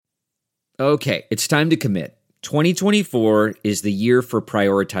Okay, it's time to commit. 2024 is the year for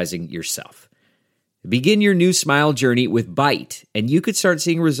prioritizing yourself. Begin your new smile journey with Byte, and you could start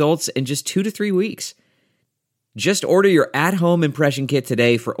seeing results in just 2 to 3 weeks. Just order your at-home impression kit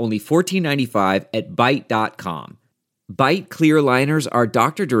today for only $14.95 at Byte.com. Byte clear liners are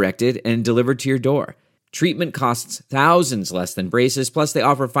doctor-directed and delivered to your door. Treatment costs thousands less than braces, plus they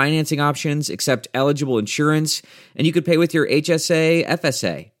offer financing options, accept eligible insurance, and you could pay with your HSA,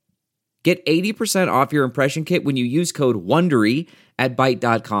 FSA. Get 80% off your impression kit when you use code WONDERY at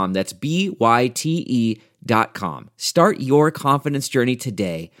Byte.com. That's BYTE.com. Start your confidence journey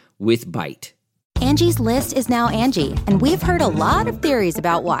today with Byte. Angie's List is now Angie, and we've heard a lot of theories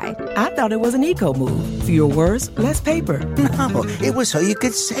about why. I thought it was an eco move. Fewer words, less paper. No, it was so you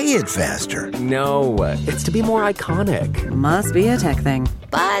could say it faster. No, it's to be more iconic. Must be a tech thing.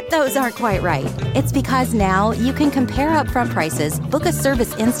 But those aren't quite right. It's because now you can compare upfront prices, book a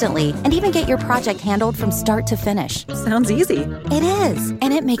service instantly, and even get your project handled from start to finish. Sounds easy. It is,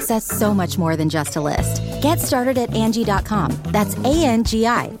 and it makes us so much more than just a list. Get started at Angie.com. That's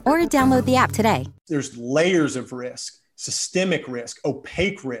ANGI, or download the app today. There's layers of risk, systemic risk,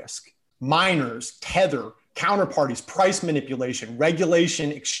 opaque risk, miners, tether, counterparties, price manipulation,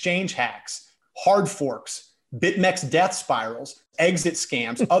 regulation, exchange hacks, hard forks, BitMEX death spirals, exit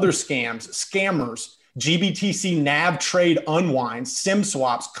scams, other scams, scammers, GBTC NAV trade unwinds, SIM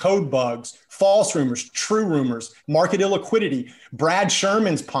swaps, code bugs, false rumors, true rumors, market illiquidity, Brad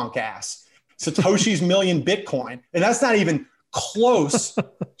Sherman's punk ass, Satoshi's million Bitcoin. And that's not even close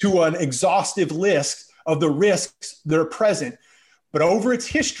to an exhaustive list of the risks that are present. But over its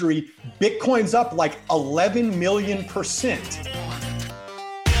history, Bitcoin's up like 11 million %.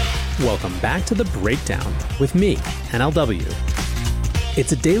 Welcome back to The Breakdown with me, NLW.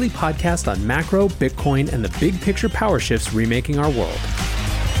 It's a daily podcast on macro, Bitcoin, and the big picture power shifts remaking our world.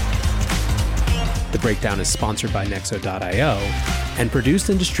 The Breakdown is sponsored by Nexo.io and produced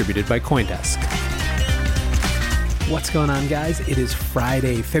and distributed by CoinDesk. What's going on, guys? It is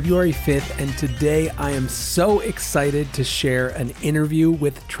Friday, February 5th, and today I am so excited to share an interview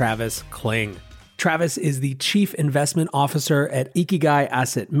with Travis Kling. Travis is the Chief Investment Officer at Ikigai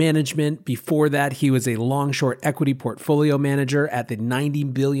Asset Management. Before that, he was a long-short equity portfolio manager at the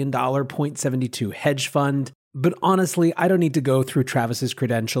 $90 billion Point72 hedge fund. But honestly, I don't need to go through Travis's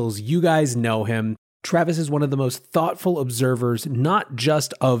credentials. You guys know him. Travis is one of the most thoughtful observers, not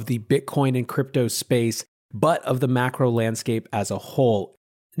just of the Bitcoin and crypto space, but of the macro landscape as a whole.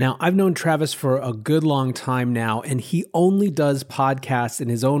 Now, I've known Travis for a good long time now, and he only does podcasts in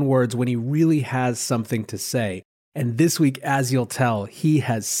his own words when he really has something to say. And this week, as you'll tell, he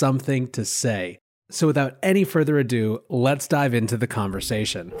has something to say. So without any further ado, let's dive into the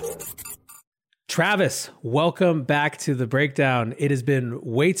conversation. Travis, welcome back to The Breakdown. It has been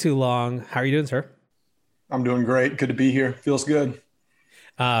way too long. How are you doing, sir? I'm doing great. Good to be here. Feels good.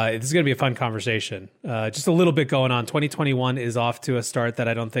 This is going to be a fun conversation. Just a little bit going on. 2021 is off to a start that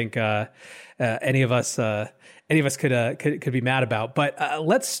I don't think any of us could be mad about. But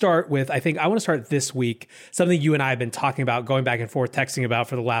let's start with, I want to start this week, something you and I have been talking about, going back and forth, texting about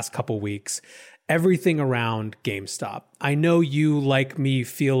for the last couple weeks. Everything around GameStop. I know you, like me,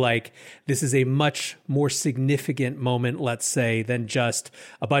 feel like this is a much more significant moment, let's say, than just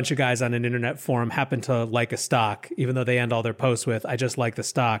a bunch of guys on an internet forum happen to like a stock, even though they end all their posts with, I just like the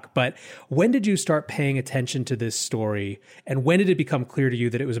stock. But when did you start paying attention to this story? And when did it become clear to you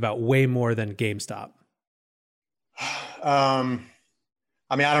that it was about way more than GameStop? I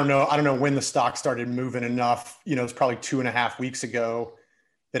don't know when the stock started moving enough. It's probably 2.5 weeks ago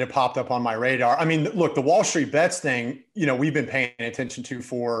that it popped up on my radar. I mean, look, the Wall Street Bets thing, we've been paying attention to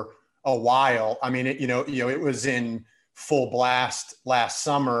for a while. I mean, it was in full blast last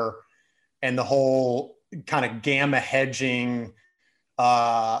summer, and the whole kind of gamma hedging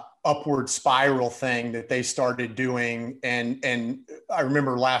upward spiral thing that they started doing. And I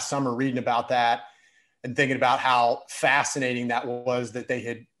remember last summer reading about that and thinking about how fascinating that was, that they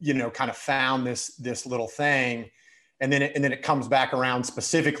had, kind of found this little thing. And then it comes back around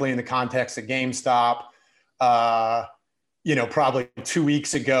specifically in the context of GameStop. Probably 2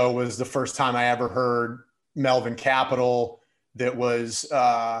 weeks ago was the first time I ever heard Melvin Capital that was,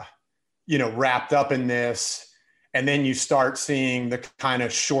 wrapped up in this. And then you start seeing the kind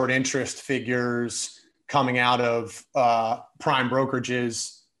of short interest figures coming out of prime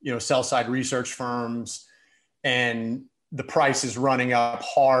brokerages, sell side research firms, and the price is running up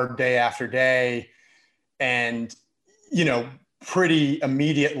hard day after day. And pretty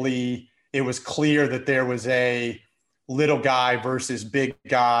immediately, it was clear that there was a little guy versus big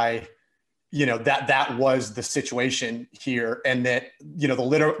guy that was the situation here, and that, the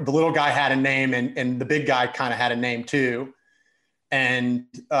little guy had a name, and the big guy kind of had a name too. And,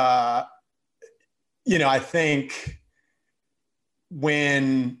 I think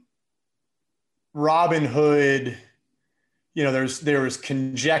when Robinhood, there was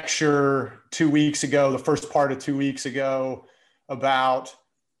conjecture 2 weeks ago, the first part of 2 weeks ago, about,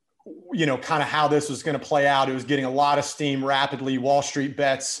 kind of how this was going to play out. It was getting a lot of steam rapidly. Wall Street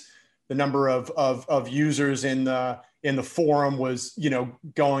Bets, the number of users in the forum was,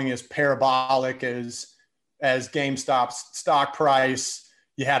 going as parabolic as GameStop's stock price.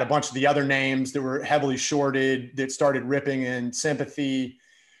 You had a bunch of the other names that were heavily shorted that started ripping in sympathy.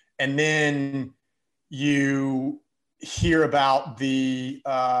 And then you hear about the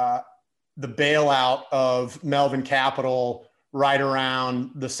bailout of Melvin Capital right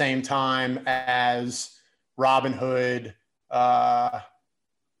around the same time as Robinhood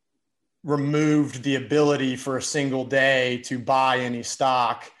removed the ability for a single day to buy any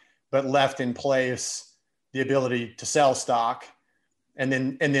stock, but left in place the ability to sell stock. And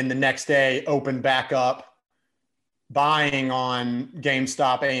then the next day opened back up buying on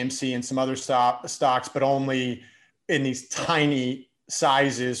GameStop, AMC, and some other stocks, but only in these tiny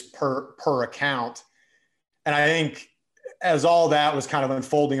sizes per account. And I think as all that was kind of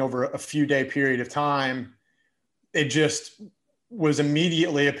unfolding over a few day period of time, it just was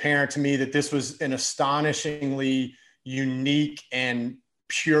immediately apparent to me that this was an astonishingly unique and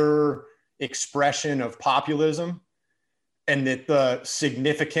pure expression of populism, and that the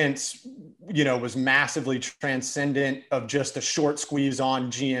significance, was massively transcendent of just a short squeeze on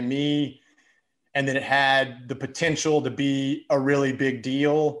GME, and that it had the potential to be a really big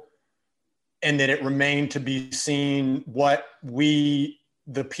deal, and that it remained to be seen what we,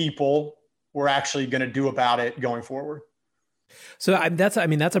 the people, were actually going to do about it going forward. So that's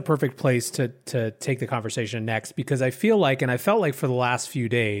a perfect place to take the conversation next, because I feel like, and I felt like for the last few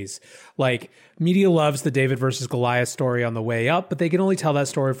days, like media loves the David versus Goliath story on the way up, but they can only tell that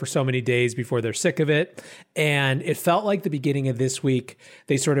story for so many days before they're sick of it. And it felt like the beginning of this week,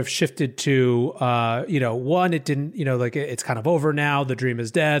 they sort of shifted to, one, it didn't, like it's kind of over now. The dream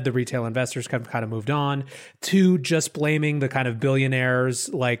is dead. The retail investors kind of moved on. Two, just blaming the kind of billionaires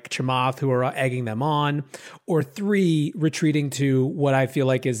like Chamath who are egging them on. Or three, retreating to what I feel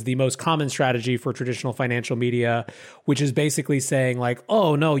like is the most common strategy for traditional financial media, which is basically saying like,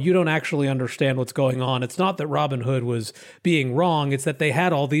 oh no, you don't actually understand what's going on. It's not that Robinhood was being wrong. It's that they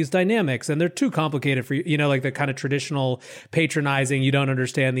had all these dynamics and they're too complicated for you, like the kind of traditional patronizing, you don't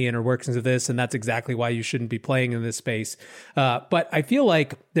understand the inner workings of this. And that's exactly why you shouldn't be playing in this space. But I feel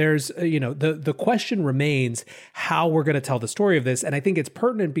like there's, the question remains how we're going to tell the story of this. And I think it's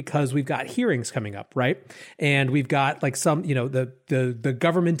pertinent because we've got hearings coming up, right? And we've got like some, the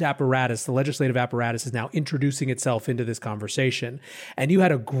government apparatus, the legislative apparatus is now introducing itself into this conversation. And you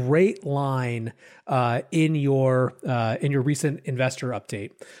had a great line in your recent investor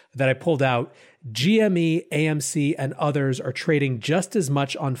update that I pulled out. GME, AMC, and others are trading just as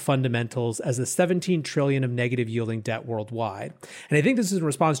much on fundamentals as the 17 trillion of negative yielding debt worldwide. And I think this is in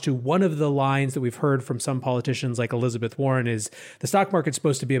response to one of the lines that we've heard from some politicians like Elizabeth Warren is the stock market's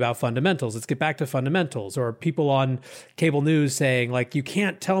supposed to be about fundamentals. Let's get back to fundamentals. Or people on cable news saying like, you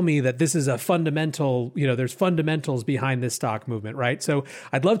can't tell me that this is a fundamental, there's fundamentals behind this stock movement, right? So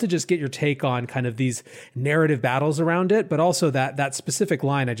I'd love to just get your take on kind of these narrative battles around it, but also that specific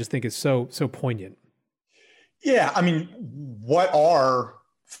line I just think is so poignant. Yeah. I mean, what are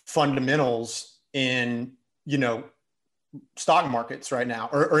fundamentals in, stock markets right now,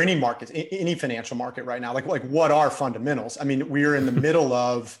 or any markets, any financial market right now? Like what are fundamentals? I mean, we're in the middle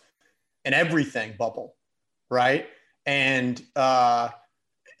of an everything bubble, right? And,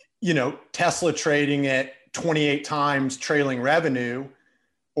 Tesla trading at 28 times trailing revenue,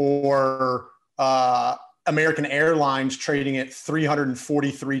 or, American Airlines trading at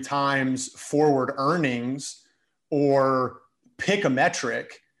 343 times forward earnings, or pick a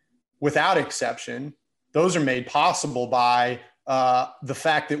metric, without exception, those are made possible by the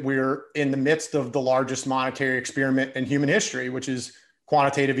fact that we're in the midst of the largest monetary experiment in human history, which is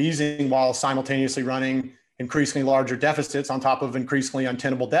quantitative easing, while simultaneously running increasingly larger deficits on top of increasingly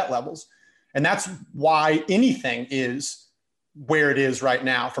untenable debt levels. And that's why anything is where it is right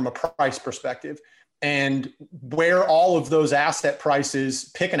now from a price perspective. And where all of those asset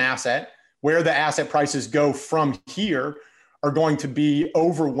prices, pick an asset, where the asset prices go from here are going to be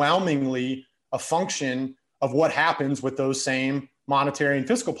overwhelmingly a function of what happens with those same monetary and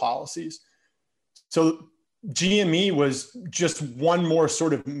fiscal policies. So GME was just one more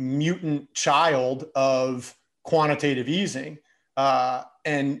sort of mutant child of quantitative easing.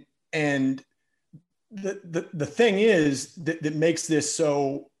 And And the thing is that makes this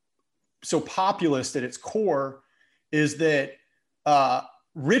so populist at its core is that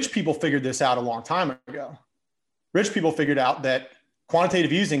rich people figured this out a long time ago. Rich people figured out that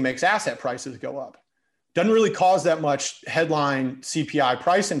quantitative easing makes asset prices go up. Doesn't really cause that much headline CPI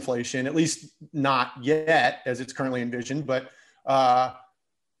price inflation, at least not yet as it's currently envisioned. But,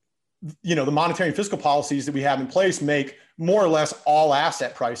 the monetary and fiscal policies that we have in place make more or less all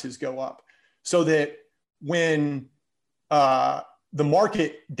asset prices go up. So that when the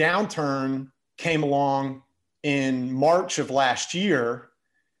market downturn came along in March of last year,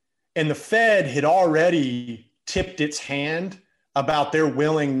 and the Fed had already tipped its hand about their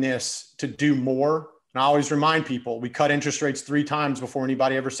willingness to do more. And I always remind people, we cut interest rates 3 times before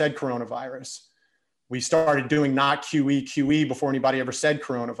anybody ever said coronavirus. We started doing not QE before anybody ever said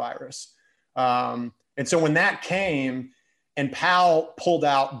coronavirus. And so when that came and Powell pulled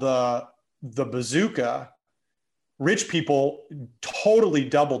out the bazooka, rich people totally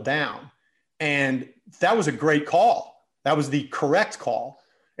doubled down. And that was a great call. That was the correct call.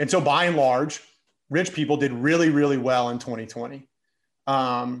 And so by and large, rich people did really, really well in 2020.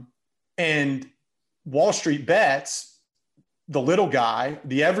 And Wall Street bets, the little guy,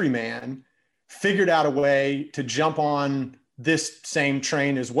 the everyman, figured out a way to jump on this same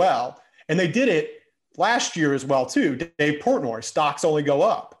train as well. And they did it last year as well, too. Dave Portnoy, stocks only go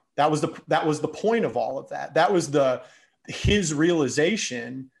up. That was the point of all of that. That was his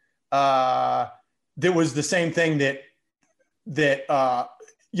realization. That was the same thing that the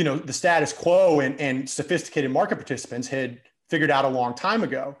status quo and sophisticated market participants had figured out a long time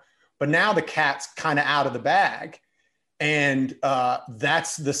ago. But now the cat's kind of out of the bag. And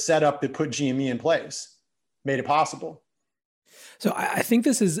that's the setup that put GME in place, made it possible. So I think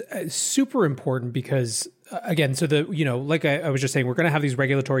this is super important because, again, like I was just saying, we're going to have these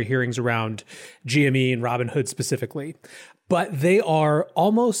regulatory hearings around GME and Robinhood specifically, but they are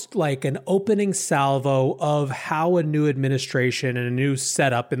almost like an opening salvo of how a new administration and a new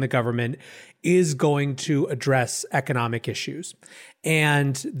setup in the government is going to address economic issues.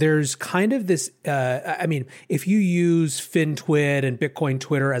 And there's kind of this, if you use FinTwit and Bitcoin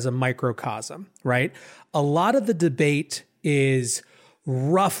Twitter as a microcosm, right? A lot of the debate is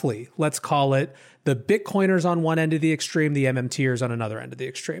roughly, let's call it, the Bitcoiners on one end of the extreme, the MMTers on another end of the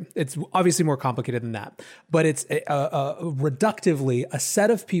extreme. It's obviously more complicated than that, but it's reductively a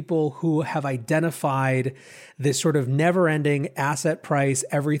set of people who have identified this sort of never-ending asset price,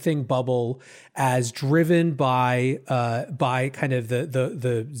 everything bubble as driven by kind of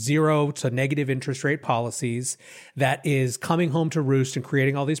the zero to negative interest rate policies that is coming home to roost and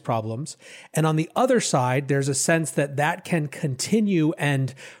creating all these problems. And on the other side, there's a sense that can continue,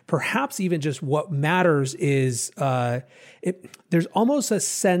 and perhaps even just what matters is there's almost a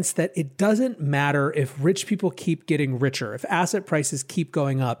sense that it doesn't matter if rich people keep getting richer, if asset prices keep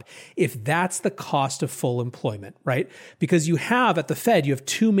going up, if that's the cost of full employment, right? Because you have at the Fed, you have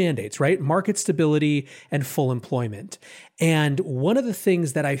 2 mandates, right? Market stability and full employment. And one of the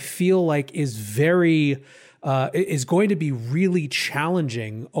things that I feel like is going to be really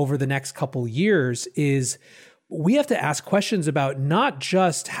challenging over the next couple years is we have to ask questions about not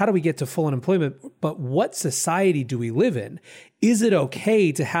just how do we get to full unemployment, but what society do we live in? Is it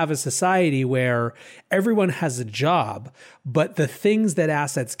okay to have a society where everyone has a job, but the things that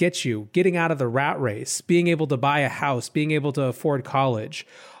assets get you, getting out of the rat race, being able to buy a house, being able to afford college,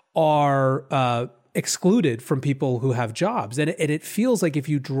 are excluded from people who have jobs? And it feels like if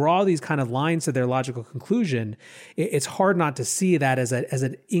you draw these kind of lines to their logical conclusion, it's hard not to see that as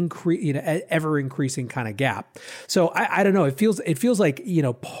an increase, ever increasing kind of gap. So I don't know. It feels like,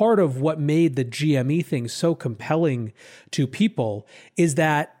 part of what made the GME thing so compelling to people is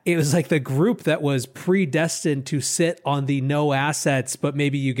that it was like the group that was predestined to sit on the no assets, but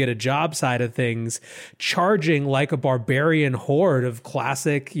maybe you get a job side of things, charging like a barbarian horde of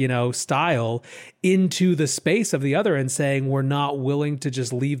classic, style into the space of the other and saying, we're not willing to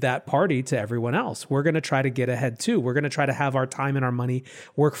just leave that party to everyone else. We're going to try to get ahead too. We're going to try to have our time and our money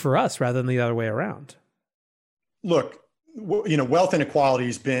work for us rather than the other way around. Look, wealth inequality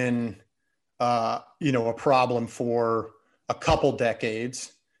has been, a problem for a couple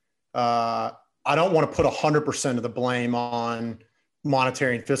decades. I don't want to put 100% of the blame on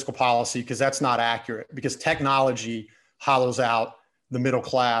monetary and fiscal policy because that's not accurate, because technology hollows out the middle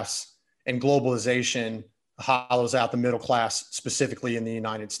class and globalization hollows out the middle class, specifically in the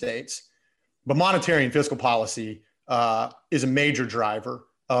United States. But monetary and fiscal policy is a major driver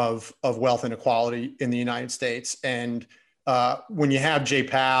of wealth inequality in the United States. And when you have Jay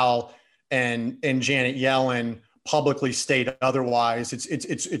Powell and Janet Yellen publicly state otherwise.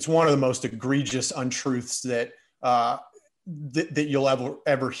 It's one of the most egregious untruths that you'll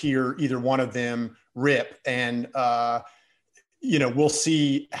ever hear either one of them rip. And we'll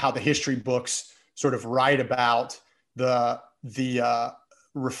see how the history books sort of write about the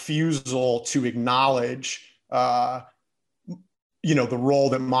refusal to acknowledge the role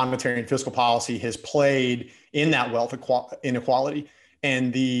that monetary and fiscal policy has played in that wealth inequality,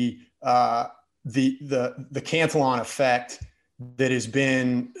 and the Cantillon effect that has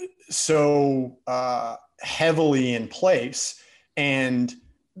been so heavily in place, and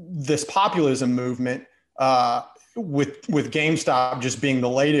this populism movement with GameStop just being the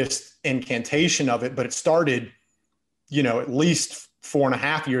latest incantation of it. But it started, at least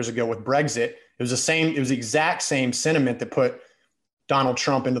 4.5 years ago with Brexit. It was the exact same sentiment that put Donald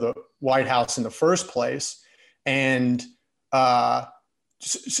Trump into the White House in the first place. And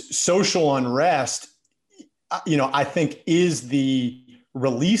social unrest, I think, is the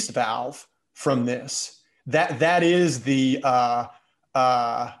release valve from this. That is the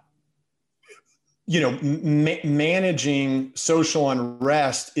managing social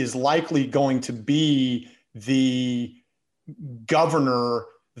unrest is likely going to be the governor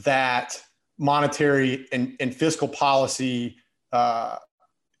that monetary and fiscal policy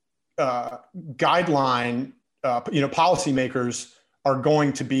guideline, policymakers are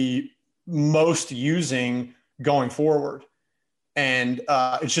going to be most using going forward. And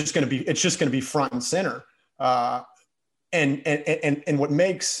it's just going to be front and center. And what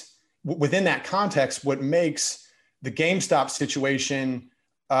makes, within that context, what makes the GameStop situation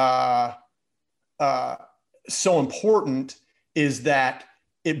so important is that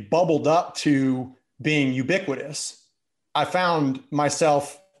it bubbled up to being ubiquitous. I found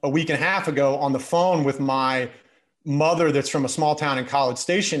myself a week and a half ago on the phone with my mother that's from a small town in College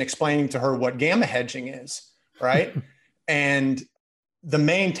Station, explaining to her what gamma hedging is, right? And the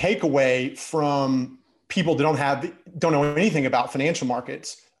main takeaway from people that don't know anything about financial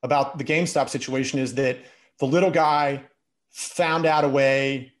markets, about the GameStop situation, is that the little guy found out a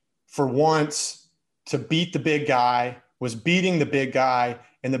way for once to beat the big guy, was beating the big guy,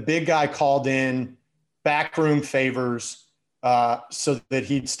 and the big guy called in backroom favors so that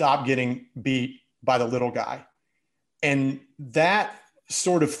he'd stop getting beat by the little guy. And that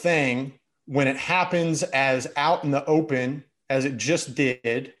sort of thing, when it happens as out in the open as it just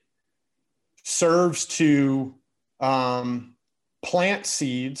did, serves to plant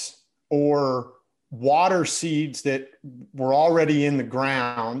seeds or water seeds that were already in the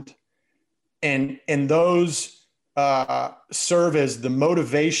ground. And those serve as the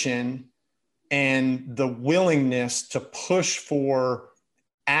motivation and the willingness to push for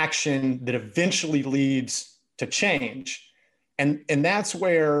action that eventually leads to change. And that's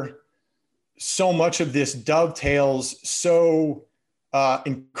where so much of this dovetails so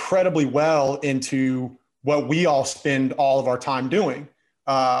incredibly well into what we all spend all of our time doing,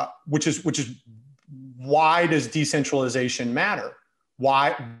 which is why does decentralization matter?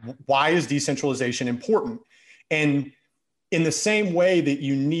 Why is decentralization important? And in the same way that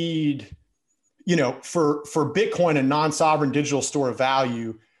you need, for Bitcoin, a non-sovereign digital store of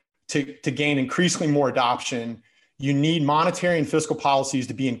value, to gain increasingly more adoption, you need monetary and fiscal policies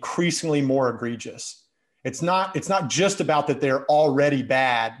to be increasingly more egregious. It's not just about that they're already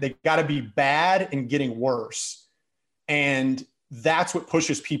bad. They got to be bad and getting worse. And that's what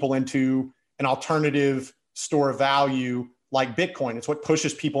pushes people into an alternative store of value like Bitcoin. It's what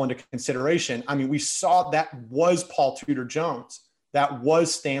pushes people into consideration. I mean, we saw that was Paul Tudor Jones. That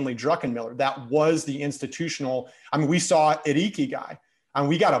was Stanley Druckenmiller. That was the institutional. I mean, we saw it at Ikigai. And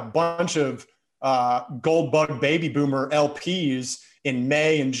we got a bunch of gold bug baby boomer LPs in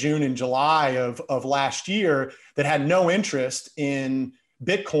May and June and July of last year that had no interest in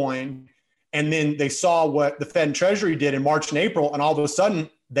Bitcoin. And then they saw what the Fed and Treasury did in March and April, and all of a sudden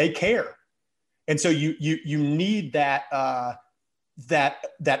they care. And so you need that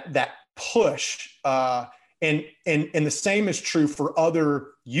push. And the same is true for other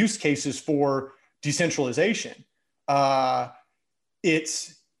use cases for decentralization.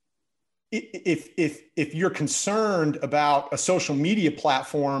 If you're concerned about a social media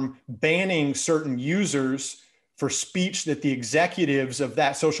platform banning certain users for speech that the executives of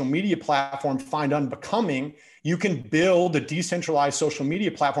that social media platform find unbecoming, you can build a decentralized social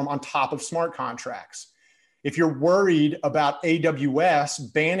media platform on top of smart contracts. If you're worried about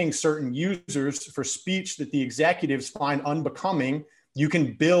AWS banning certain users for speech that the executives find unbecoming, you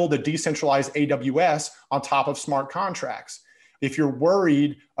can build a decentralized AWS on top of smart contracts. If you're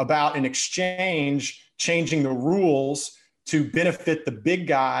worried about an exchange changing the rules to benefit the big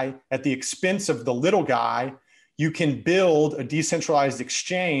guy at the expense of the little guy, you can build a decentralized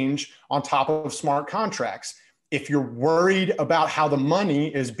exchange on top of smart contracts. If you're worried about how the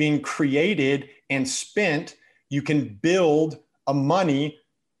money is being created and spent, you can build a money,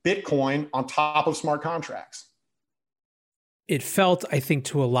 Bitcoin, on top of smart contracts. It felt, I think,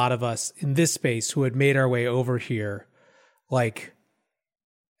 to a lot of us in this space who had made our way over here, like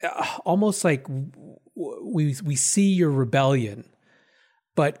almost like we see your rebellion,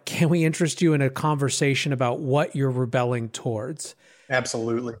 but can we interest you in a conversation about what you're rebelling towards?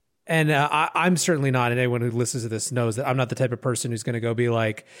 Absolutely. And I'm certainly not, and anyone who listens to this knows that I'm not the type of person who's going to go be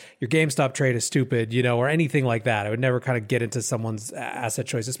like, your GameStop trade is stupid, or anything like that. I would never kind of get into someone's asset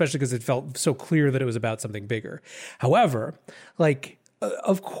choice, especially because it felt so clear that it was about something bigger. However, like,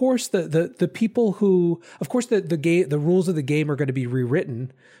 of course, the people who, of course, the rules of the game are going to be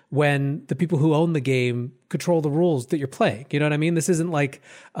rewritten when the people who own the game control the rules that you're playing. You know what I mean? This isn't like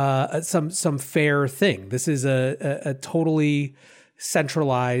some fair thing. This is a totally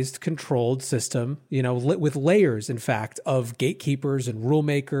centralized, controlled system, with layers, in fact, of gatekeepers and rule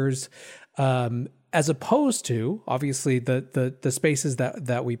makers, as opposed to obviously the spaces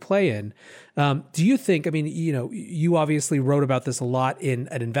that we play in. Do you think? I mean, you obviously wrote about this a lot in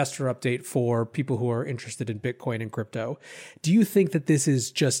an investor update for people who are interested in Bitcoin and crypto. Do you think that this is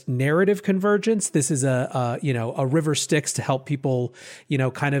just narrative convergence? This is a river Styx to help people,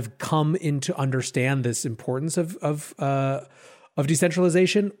 kind of come into understand this importance of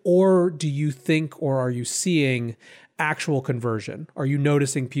decentralization? Or do you think, or are you seeing actual conversion? Are you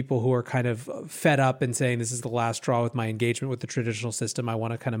noticing people who are kind of fed up and saying, this is the last straw with my engagement with the traditional system, I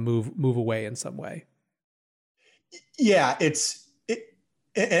want to kind of move away in some way? Yeah,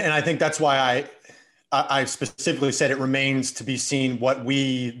 and I think that's why I specifically said it remains to be seen what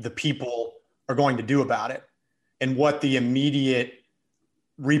we, the people, are going to do about it, and what the immediate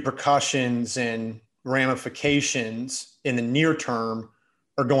repercussions and ramifications in the near term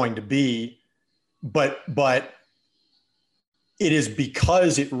are going to be. But it is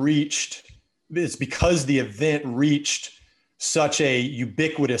because it's because the event reached such a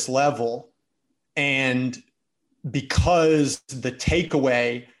ubiquitous level, and because the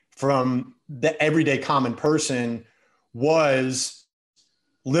takeaway from the everyday common person was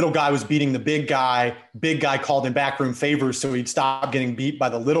little guy was beating the big guy called in backroom favors so he'd stop getting beat by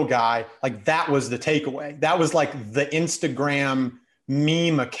the little guy. Like, that was the takeaway. That was like the Instagram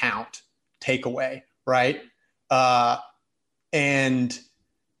meme account takeaway, right? And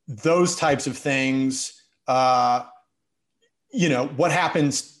those types of things, what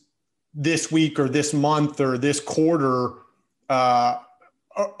happens this week or this month or this quarter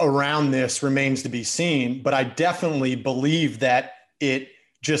around this remains to be seen. But I definitely believe that it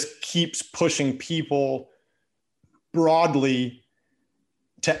just keeps pushing people broadly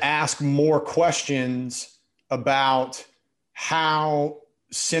to ask more questions about how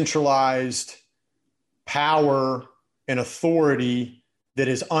centralized power and authority that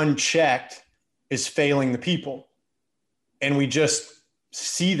is unchecked is failing the people. And we just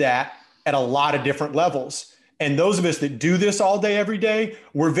see that at a lot of different levels. And those of us that do this all day, every day,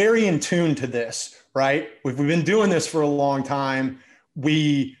 we're very in tune to this, right? We've been doing this for a long time.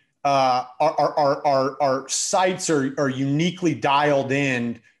 We our sites are uniquely dialed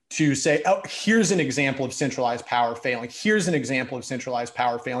in to say, oh, here's an example of centralized power failing. Here's an example of centralized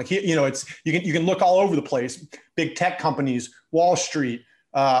power failing. Here, you can look all over the place. Big tech companies, Wall Street,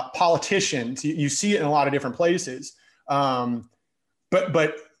 politicians. You see it in a lot of different places. But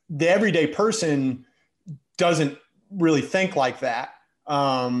the everyday person doesn't really think like that.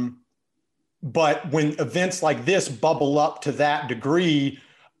 But when events like this bubble up to that degree,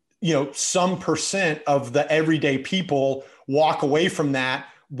 some percent of the everyday people walk away from that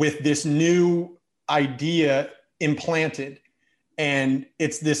with this new idea implanted. And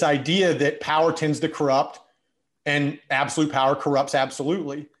it's this idea that power tends to corrupt, and absolute power corrupts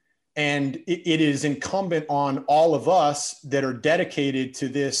absolutely. And it is incumbent on all of us that are dedicated to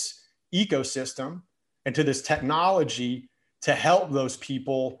this ecosystem and to this technology to help those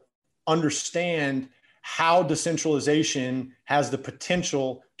people understand how decentralization has the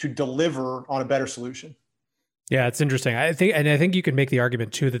potential to deliver on a better solution. Yeah, it's interesting. I think you could make the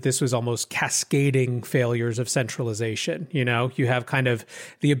argument too that this was almost cascading failures of centralization. You have kind of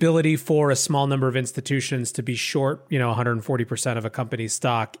the ability for a small number of institutions to be short, 140% of a company's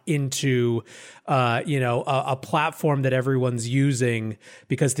stock into, a platform that everyone's using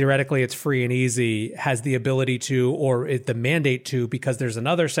because theoretically it's free and easy, has the ability to, or the mandate to, because there's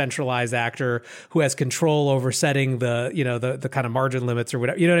another centralized actor who has control over setting the kind of margin limits or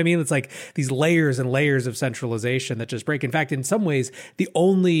whatever. You know what I mean? It's like these layers and layers of centralization that just break. In fact, in some ways, the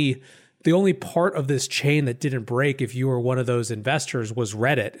only The only part of this chain that didn't break, if you were one of those investors, was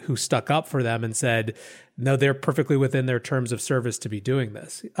Reddit, who stuck up for them and said, no, they're perfectly within their terms of service to be doing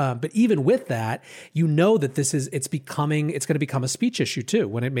this. But even with that, you know that it's going to become a speech issue too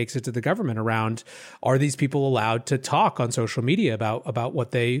when it makes it to the government around, are these people allowed to talk on social media about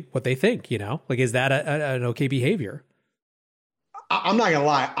what they think? Like, is that an okay behavior? I'm not gonna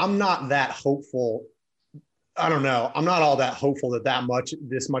lie, I'm not that hopeful. I don't know. I'm not all that hopeful that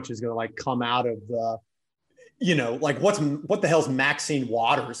this much is going to like come out of the, like what the hell's Maxine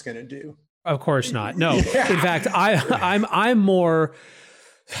Waters going to do? Of course not. No. Yeah. In fact, I'm more,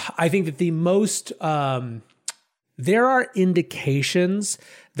 I think that the most, there are indications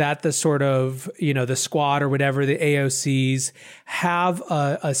that the sort of, the squad or whatever, the AOCs have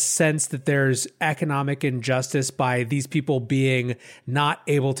a sense that there's economic injustice by these people being not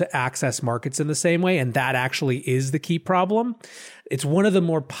able to access markets in the same way. And that actually is the key problem. It's one of the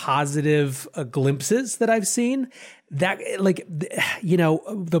more positive glimpses that I've seen. That,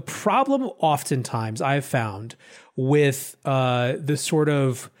 the problem oftentimes I've found with the sort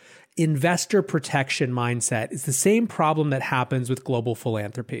of investor protection mindset is the same problem that happens with global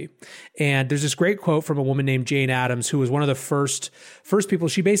philanthropy. And there's this great quote from a woman named Jane Addams, who was one of the first people.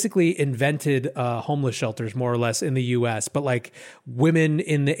 She basically invented homeless shelters, more or less, in the US. But like women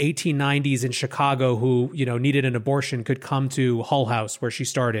in the 1890s in Chicago who, needed an abortion could come to Hull House, where she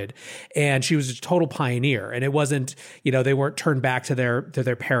started. And she was a total pioneer. And it wasn't, they weren't turned back to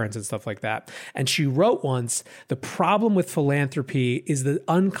their parents and stuff like that. And she wrote once, the problem with philanthropy is the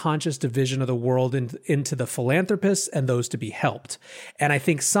unconscious division of the world into the philanthropists and those to be helped. And I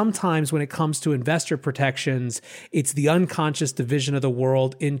think sometimes when it comes to investor protections, it's the unconscious division of the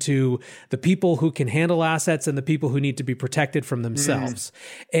world into the people who can handle assets and the people who need to be protected from themselves.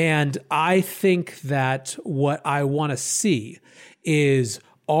 And I think that what I want to see is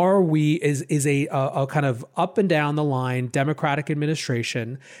a kind of up and down the line Democratic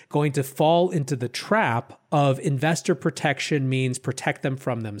administration going to fall into the trap of investor protection means protect them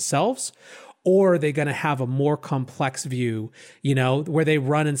from themselves? Or are they going to have a more complex view, where they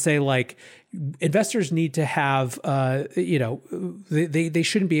run and say, like, investors need to have, they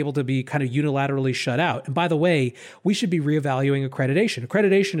shouldn't be able to be kind of unilaterally shut out. And by the way, we should be reevaluating accreditation.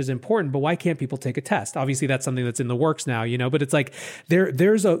 Accreditation is important, but why can't people take a test? Obviously, that's something that's in the works now, but it's like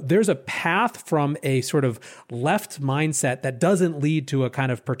there's a path from a sort of left mindset that doesn't lead to a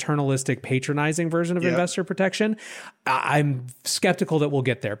kind of paternalistic, patronizing version of investor protection. I'm skeptical that we'll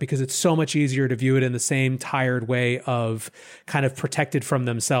get there because it's so much easier to view it in the same tired way of kind of protected from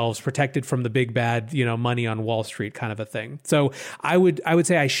themselves, protected from the big bad, money on Wall Street kind of a thing. So I would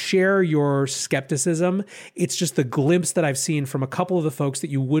say I share your skepticism. It's just the glimpse that I've seen from a couple of the folks that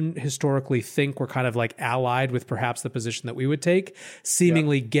you wouldn't historically think were kind of like allied with perhaps the position that we would take,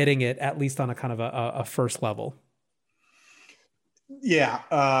 seemingly getting it at least on a kind of a first level. Yeah.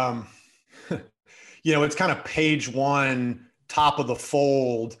 It's kind of page one, top of the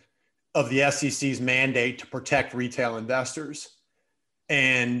fold of the SEC's mandate to protect retail investors.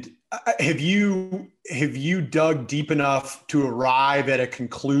 And have you dug deep enough to arrive at a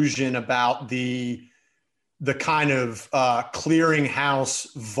conclusion about the kind of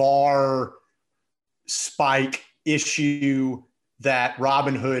clearinghouse VAR spike issue that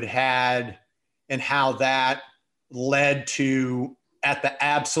Robinhood had and how that led to, at the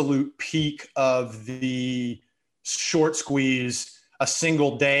absolute peak of the short squeeze, a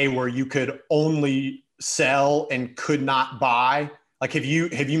single day where you could only sell and could not buy? Like, have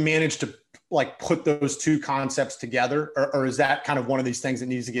you managed to like put those two concepts together, or is that kind of one of these things that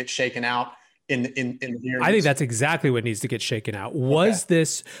needs to get shaken out in the hearings? I think that's exactly what needs to get shaken out. Was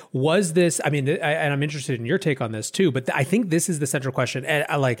this, I mean, and I'm interested in your take on this too, but I think this is the central question. And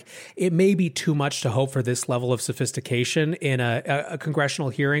it may be too much to hope for this level of sophistication in a congressional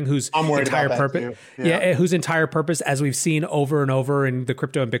hearing whose entire purpose, whose entire purpose, as we've seen over and over in the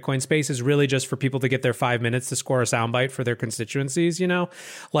crypto and Bitcoin space, is really just for people to get their 5 minutes to score a soundbite for their constituencies.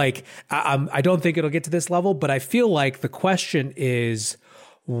 I don't think it'll get to this level, but I feel like the question is,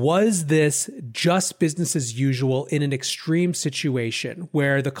 was this just business as usual in an extreme situation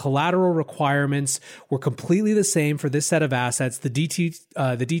where the collateral requirements were completely the same for this set of assets? The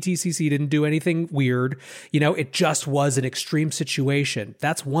DTCC didn't do anything weird. It just was an extreme situation.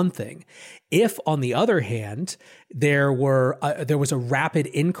 That's one thing. If, on the other hand, there was a rapid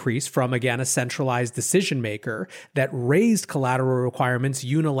increase from, again, a centralized decision maker that raised collateral requirements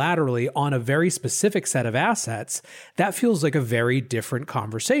unilaterally on a very specific set of assets, that feels like a very different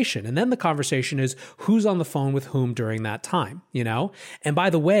conversation. And then the conversation is who's on the phone with whom during that time, And by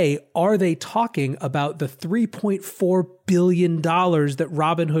the way, are they talking about the $3.4 billion that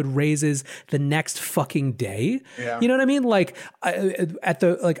Robinhood raises the next fucking day. Yeah. You know what I mean? Like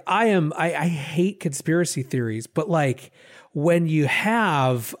I hate conspiracy theories, but like when you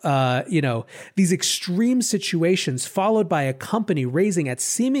have, these extreme situations followed by a company raising at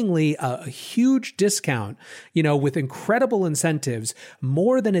seemingly a huge discount, with incredible incentives,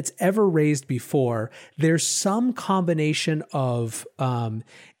 more than it's ever raised before, there's some combination of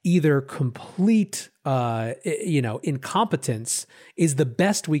either complete, incompetence is the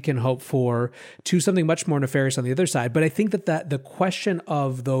best we can hope for, to something much more nefarious on the other side. But I think that the question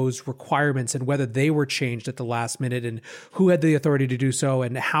of those requirements and whether they were changed at the last minute and who had the authority to do so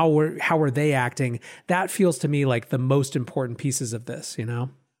and how were they acting, that feels to me like the most important pieces of this,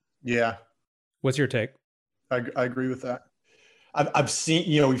 Yeah. What's your take? I agree with that. I've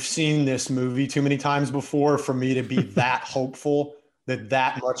seen, we've seen this movie too many times before for me to be that hopeful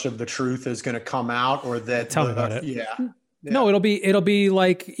that much of the truth is going to come out, or that. Tell me about it. Yeah. No, it'll be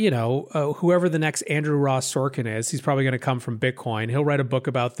like, whoever the next Andrew Ross Sorkin is, he's probably going to come from Bitcoin. He'll write a book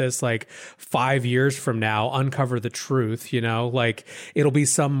about this like 5 years from now, uncover the truth, like it'll be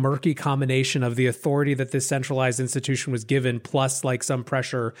some murky combination of the authority that this centralized institution was given, plus like some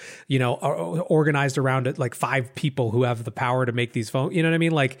pressure, organized around it, like 5 people who have the power to make these phones. You know what I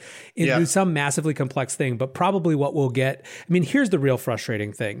mean? Like it'll be some massively complex thing, but probably what we'll get. I mean, here's the real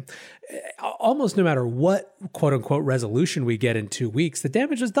frustrating thing. Almost no matter what quote unquote resolution we get in 2 weeks, the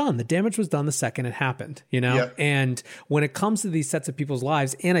damage is done. The damage was done the second it happened, Yep. And when it comes to these sets of people's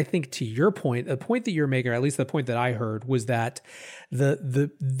lives, and I think to your point, the point that you're making, or at least the point that I heard, was that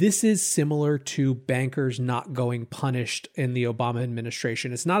this is similar to bankers not going punished in the Obama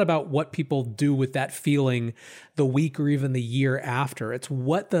administration. It's not about what people do with that feeling the week or even the year after. It's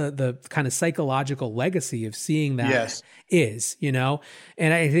what the kind of psychological legacy of seeing that is,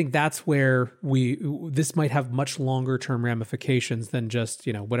 and I think that's where this might have much longer term ramifications than just,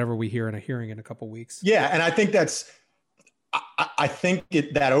 whatever we hear in a hearing in a couple of weeks. Yeah. And I think I think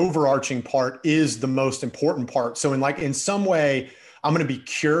that overarching part is the most important part. So in some way, I'm going to be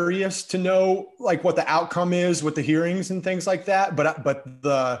curious to know like what the outcome is with the hearings and things like that. But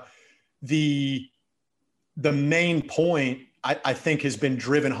the main point I think has been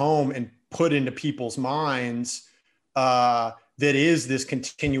driven home and put into people's minds, that is this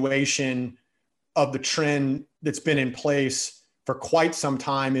continuation of the trend that's been in place for quite some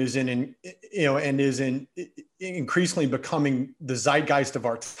time, is increasingly becoming the zeitgeist of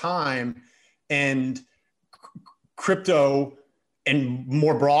our time. And crypto, and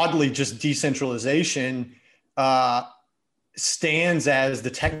more broadly, just decentralization, stands as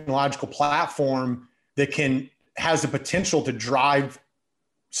the technological platform that has the potential to drive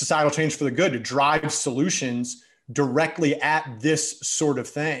societal change for the good, to drive solutions directly at this sort of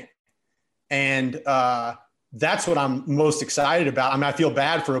thing. And that's what I'm most excited about. I mean, I feel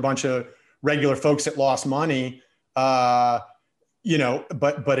bad for a bunch of regular folks that lost money, but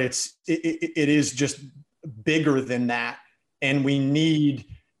it is just bigger than that. And we need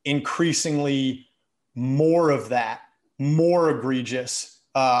increasingly more of that, more egregious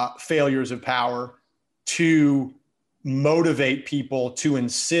failures of power to motivate people to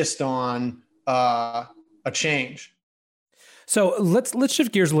insist on a change. So let's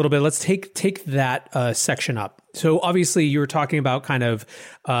shift gears a little bit. Let's take that section up. So obviously you were talking about kind of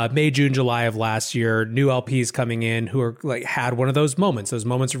May, June, July of last year, new LPs coming in who are like had one of those moments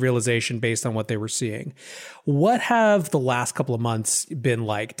of realization based on what they were seeing. What have the last couple of months been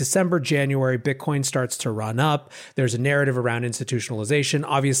like? December, January, Bitcoin starts to run up. There's a narrative around institutionalization.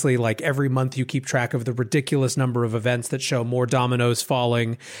 Obviously, like every month you keep track of the ridiculous number of events that show more dominoes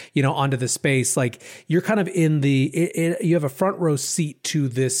falling, onto the space. Like you're kind of you have a front row seat to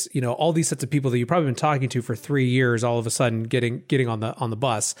this, all these sets of people that you've probably been talking to for 3 years, all of a sudden getting on the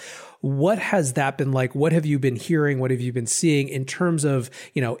bus. What has that been like? What have you been hearing? What have you been seeing in terms of,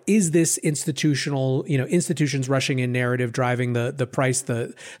 is this institutional, institutions rushing in narrative driving the price,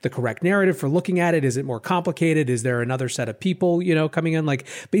 the correct narrative for looking at it? Is it more complicated? Is there another set of people, coming in? Like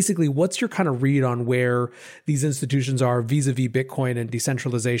basically, what's your kind of read on where these institutions are vis-a-vis Bitcoin and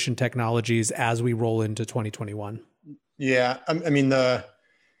decentralization technologies as we roll into 2021? Yeah. I mean,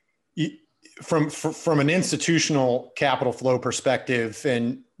 from an institutional capital flow perspective,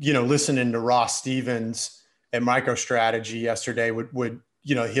 and listening to Ross Stevens at MicroStrategy yesterday would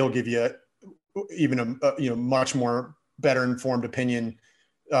he'll give you even a much more better informed opinion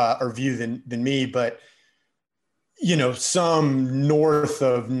or view than me, but some north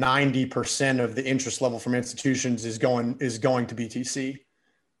of 90% of the interest level from institutions is going to BTC,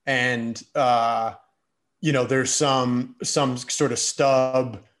 and there's some sort of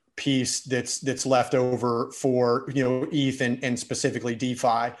stub piece that's left over for, ETH and specifically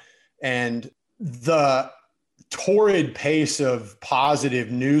DeFi. And the torrid pace of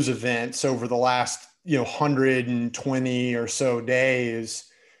positive news events over the last, 120 or so days,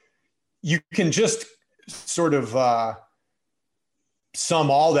 you can just sort of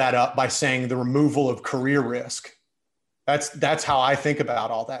sum all that up by saying the removal of career risk. That's how I think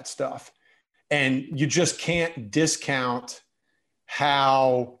about all that stuff. And you just can't discount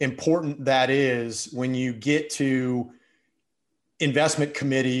how important that is when you get to investment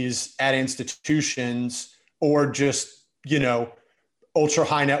committees at institutions, or just, ultra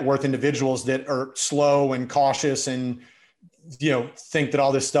high net worth individuals that are slow and cautious and, think that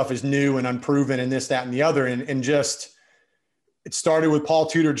all this stuff is new and unproven and this, that, and the other. And just, it started with Paul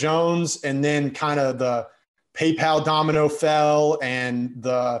Tudor Jones, and then kind of the PayPal domino fell and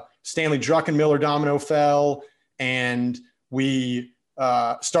the Stanley Druckenmiller domino fell. And we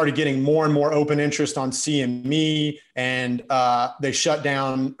started getting more and more open interest on CME, and they shut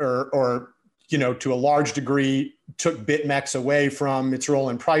down or to a large degree took BitMEX away from its role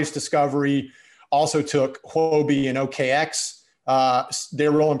in price discovery, also took Huobi and OKX.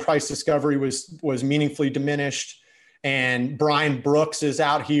 Their role in price discovery was meaningfully diminished. And Brian Brooks is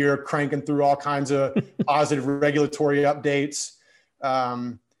out here cranking through all kinds of positive regulatory updates.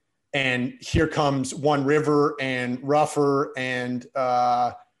 And here comes One River and Ruffer and,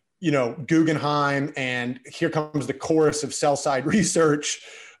 Guggenheim. And here comes the chorus of sell-side research,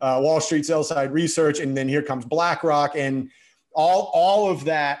 Wall Street sell-side research. And then here comes BlackRock. And all of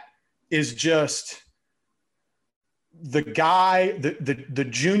that is just the guy, the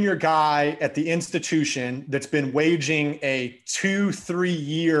junior guy at the institution that's been waging a 2-3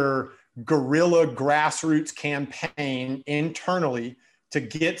 year guerrilla grassroots campaign internally to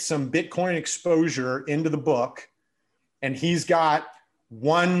get some Bitcoin exposure into the book. And he's got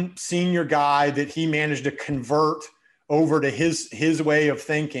one senior guy that he managed to convert over to his way of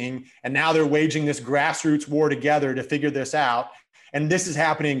thinking. And now they're waging this grassroots war together to figure this out. And this is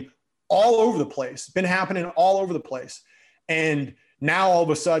happening all over the place. It's been happening all over the place. And now all of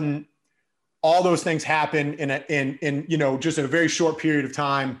a sudden, all those things happen in just a very short period of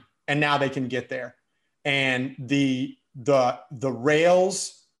time. And now they can get there. And the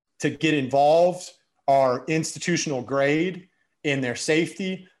rails to get involved are institutional grade in their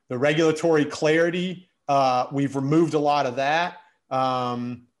safety, the regulatory clarity. We've removed a lot of that.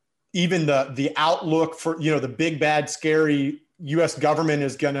 Even the outlook for, the big, bad, scary U.S. government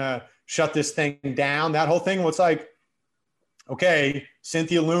is going to shut this thing down. That whole thing was like, okay,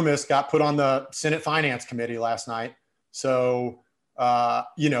 Cynthia Loomis got put on the Senate Finance Committee last night. So,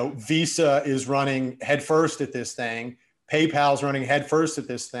 Visa is running headfirst at this thing. PayPal's running headfirst at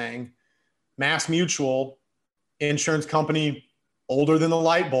this thing. Mass Mutual, insurance company older than the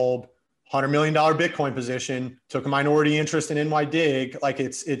light bulb, $100 million Bitcoin position, took a minority interest in NYDIG. Like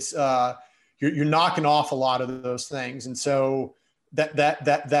you're knocking off a lot of those things. And so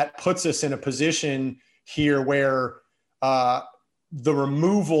that puts us in a position here where the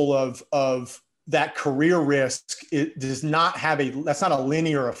removal of that career risk, it does not have that's not a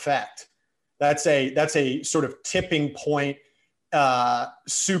linear effect. That's a sort of tipping point,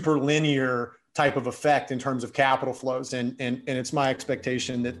 super linear type of effect in terms of capital flows. And it's my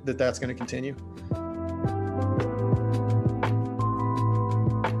expectation that that's going to continue.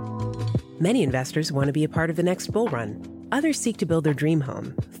 Many investors want to be a part of the next bull run. Others seek to build their dream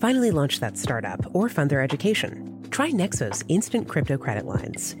home, finally launch that startup, or fund their education. Try Nexo's instant crypto credit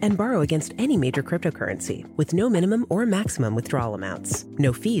lines and borrow against any major cryptocurrency with no minimum or maximum withdrawal amounts,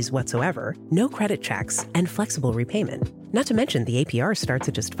 no fees whatsoever, no credit checks, and flexible repayment. Not to mention the APR starts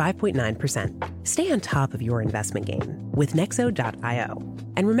at just 5.9%. Stay on top of your investment game with Nexo.io.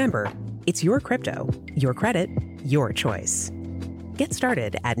 And remember, it's your crypto, your credit, your choice. Get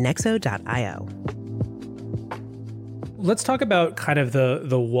started at Nexo.io. Let's talk about kind of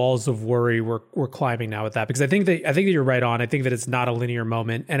the walls of worry we're climbing now with that, because I think that you're right on. I think that it's not a linear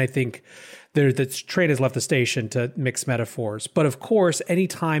moment, and I think the train has left the station, to mix metaphors. But of course,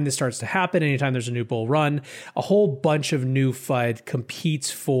 anytime this starts to happen, anytime there's a new bull run, a whole bunch of new FUD competes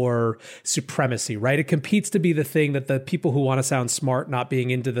for supremacy, right? It competes to be the thing that the people who want to sound smart, not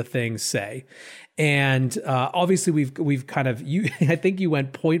being into the thing, say. And obviously, we've kind of I think you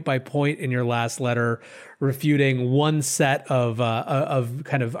went point by point in your last letter, refuting one set of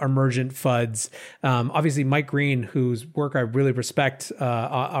kind of emergent FUDs. Obviously, Mike Green, whose work I really respect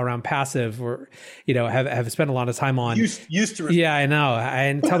around passive, were, have spent a lot of time on. Used to. Yeah, I know.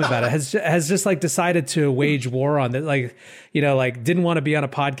 And tell me about it. Has just like decided to wage war on that. Like, like didn't want to be on a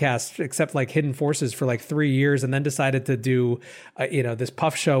podcast except like Hidden Forces for like 3 years, and then decided to do, this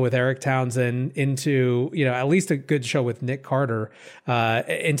Puff show with Eric Townsend into, at least a good show with Nick Carter,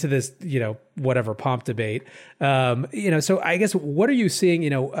 into this, whatever pomp debate. So I guess what are you seeing?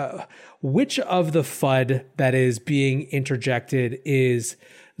 Which of the FUD that is being interjected is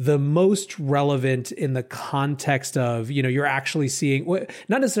the most relevant in the context of, you're actually seeing,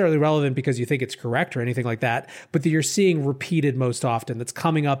 not necessarily relevant because you think it's correct or anything like that, but that you're seeing repeated most often, that's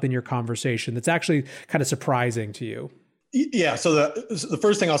coming up in your conversation, that's actually kind of surprising to you? Yeah. So the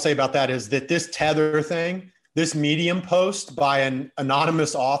first thing I'll say about that is that this Tether thing, this Medium post by an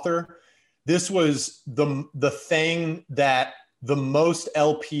anonymous author, this was the thing that the most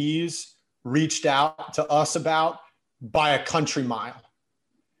LPs reached out to us about by a country mile.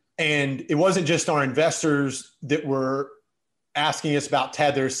 And it wasn't just our investors that were asking us about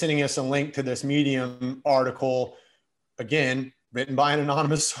Tether, sending us a link to this Medium article, again, written by an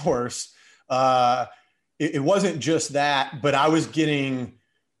anonymous source. It wasn't just that, but I was getting,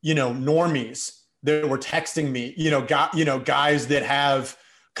 normies that were texting me, guys that have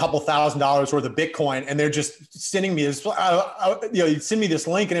couple $1,000s worth of Bitcoin, and they're just sending me this, you'd send me this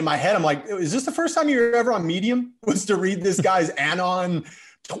link. And in my head, I'm like, is this the first time you were ever on Medium, was to read this guy's Anon,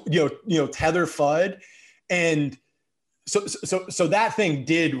 Tether FUD? And so that thing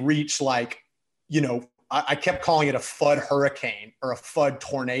did reach like, I kept calling it a FUD hurricane or a FUD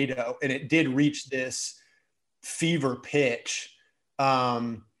tornado. And it did reach this fever pitch.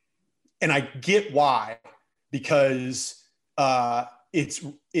 And I get why, because,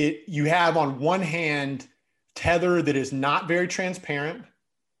 you have on one hand Tether that is not very transparent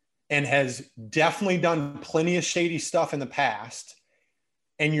and has definitely done plenty of shady stuff in the past,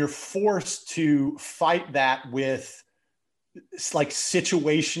 and you're forced to fight that with like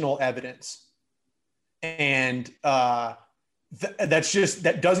situational evidence, and that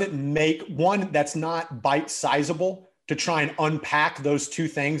doesn't make one, that's not bite sizable to try and unpack those two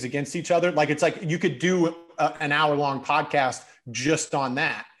things against each other. Like it's like you could do an hour-long podcast just on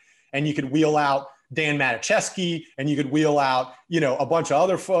that, and you could wheel out Dan Matiszewski, and you could wheel out a bunch of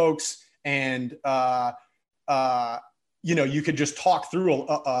other folks, and you could just talk through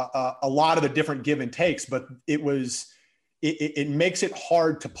a lot of the different give and takes. But it makes it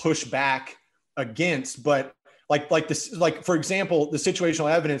hard to push back against. But like this, like for example, the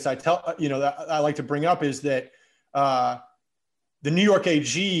situational evidence that I like to bring up is that the New York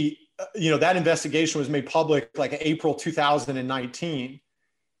AG, that investigation was made public like April 2019.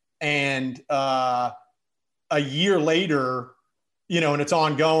 And a year later, and it's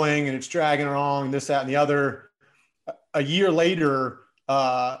ongoing and it's dragging along, this, that, and the other. A year later,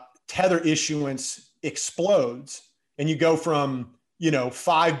 Tether issuance explodes. And you go from,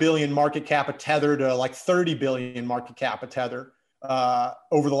 5 billion market cap of Tether to like 30 billion market cap of Tether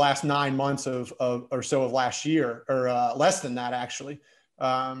over the last 9 months or so of last year, or less than that, actually.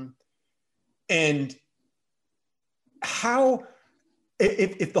 And how,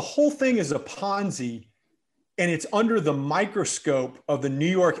 if the whole thing is a Ponzi and it's under the microscope of the New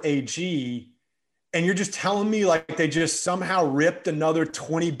York AG, and you're just telling me like they just somehow ripped another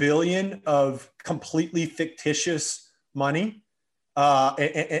 20 billion of completely fictitious money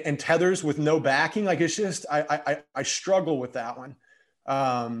and tethers with no backing, like it's just, I struggle with that one.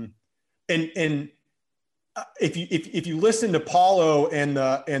 And if you listen to Paulo and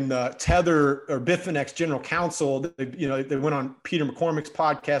the Tether or Bitfinex general counsel, they went on Peter McCormick's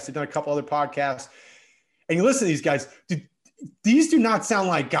podcast. They've done a couple other podcasts, and you listen to these guys. These do not sound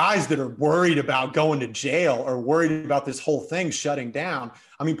like guys that are worried about going to jail or worried about this whole thing shutting down.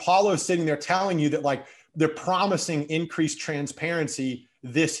 I mean, Paulo's sitting there telling you that like they're promising increased transparency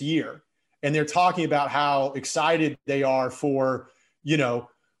this year, and they're talking about how excited they are for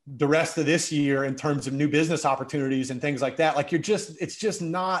the rest of this year in terms of new business opportunities and things like that. Like it's just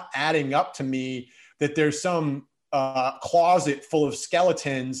not adding up to me that there's some closet full of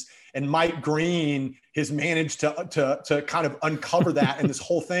skeletons, and Mike Green has managed to kind of uncover that. And this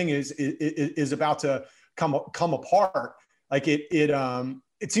whole thing is about to come apart. Like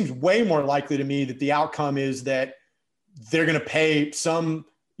it seems way more likely to me that the outcome is that they're going to pay some,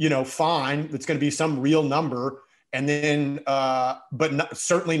 fine. That's going to be some real number. And then, but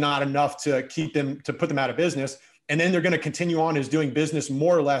certainly not enough to put them out of business. And then they're going to continue on as doing business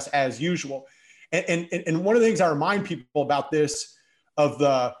more or less as usual. And one of the things I remind people about this, of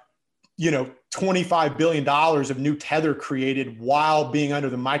the, $25 billion of new Tether created while being under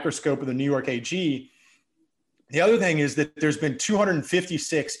the microscope of the New York AG. The other thing is that there's been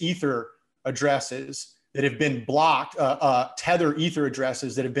 256 Ether addresses that have been blocked, Tether Ether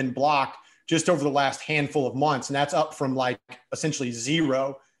addresses that have been blocked just over the last handful of months. And that's up from like essentially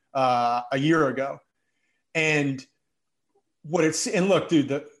zero a year ago. And look,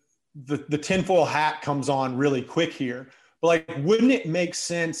 dude, the tinfoil hat comes on really quick here. But like, wouldn't it make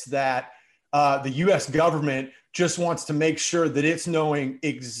sense that the US government just wants to make sure that it's knowing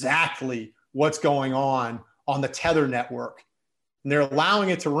exactly what's going on the Tether network, and they're allowing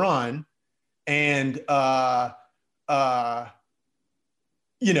it to run and,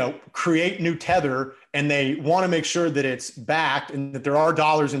 create new Tether, and they want to make sure that it's backed and that there are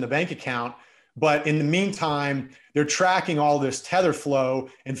dollars in the bank account. But in the meantime, they're tracking all this Tether flow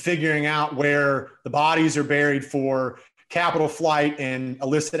and figuring out where the bodies are buried for capital flight and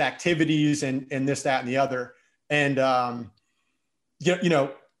illicit activities and this, that, and the other. And,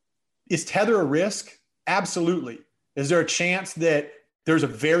 is Tether a risk? Absolutely. Is there a chance that there's a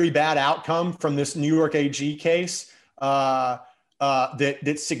very bad outcome from this New York AG case that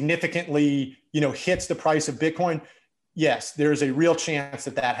significantly, hits the price of Bitcoin? Yes, there's a real chance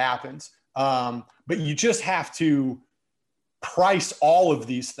that happens. But you just have to price all of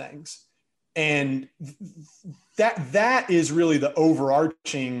these things. And that is really the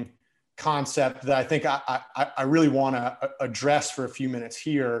overarching concept that I think I really want to address for a few minutes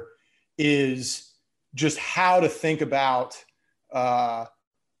here, is just how to think about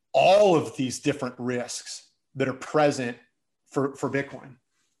all of these different risks that are present for Bitcoin.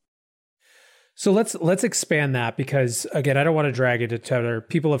 So let's expand that, because again, I don't want to drag it to Tether.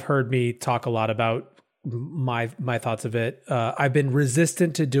 People have heard me talk a lot about my thoughts of it. I've been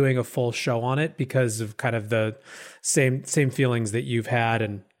resistant to doing a full show on it because of kind of the same feelings that you've had,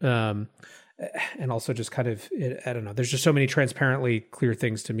 and also just kind of, I don't know. There's just so many transparently clear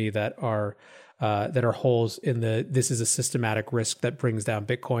things to me that are holes in this is a systematic risk that brings down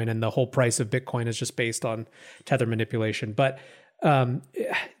Bitcoin, and the whole price of Bitcoin is just based on Tether manipulation. But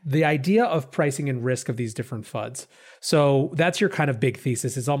the idea of pricing and risk of these different FUDs. So that's your kind of big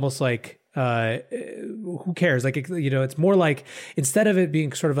thesis. It's almost like, who cares? Like, it's more like, instead of it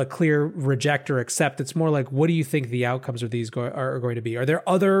being sort of a clear reject or accept, it's more like, what do you think the outcomes of these are going to be? Are there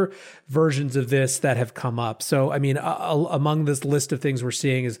other versions of this that have come up? So, I mean, among this list of things we're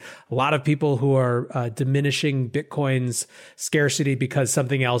seeing is a lot of people who are diminishing Bitcoin's scarcity because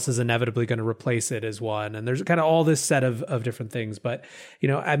something else is inevitably going to replace it as one. And there's kind of all this set of different things. But,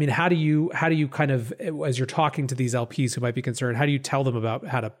 I mean, how do you kind of, as you're talking to these LPs who might be concerned, how do you tell them about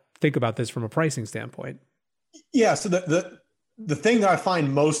how to think about this from a pricing standpoint? Yeah. So the thing that I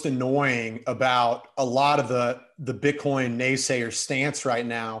find most annoying about a lot of the Bitcoin naysayer stance right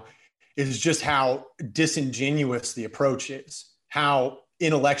now is just how disingenuous the approach is, how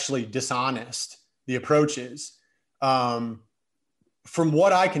intellectually dishonest the approach is. From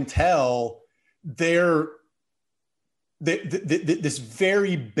what I can tell, this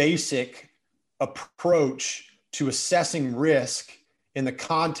very basic approach to assessing risk in the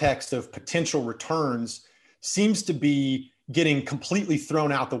context of potential returns seems to be getting completely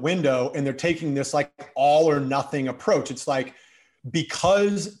thrown out the window. And they're taking this like all or nothing approach. It's like,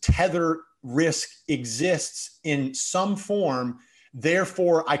 because Tether risk exists in some form,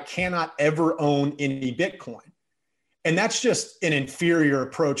 therefore I cannot ever own any Bitcoin. And that's just an inferior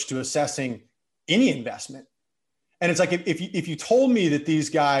approach to assessing any investment. And it's like, if you told me that these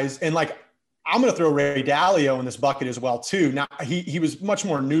guys, and like, I'm going to throw Ray Dalio in this bucket as well too. Now he was much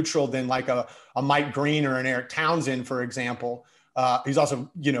more neutral than like a Mike Green or an Eric Townsend, for example. He's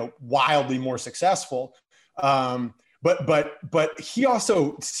also, wildly more successful. But he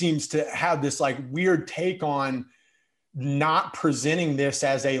also seems to have this like weird take on not presenting this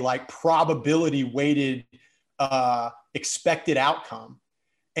as a like probability weighted expected outcome.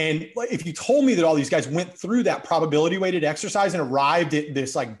 And if you told me that all these guys went through that probability weighted exercise and arrived at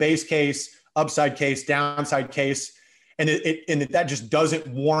this like base case, upside case, downside case, and that just doesn't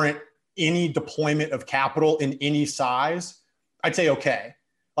warrant any deployment of capital in any size, I'd say, okay.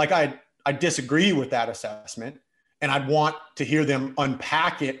 Like I disagree with that assessment, and I'd want to hear them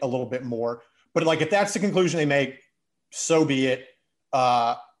unpack it a little bit more. But like, if that's the conclusion they make, so be it.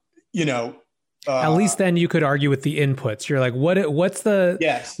 At least then you could argue with the inputs. You're like,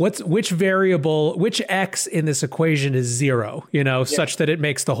 which variable, which X in this equation is zero, such that it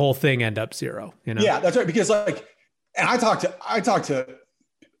makes the whole thing end up zero, Yeah, that's right. Because like, and I talk to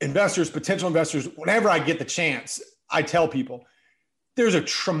investors, potential investors, whenever I get the chance, I tell people there's a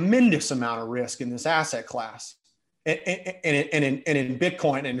tremendous amount of risk in this asset class. And in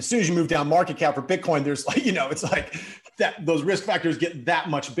Bitcoin, and as soon as you move down market cap for Bitcoin, there's like, it's like that, those risk factors get that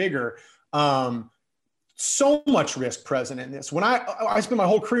much bigger. so much risk present in this. When I spent my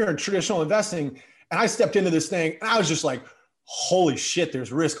whole career in traditional investing, and I stepped into this thing, and I was just like, holy shit,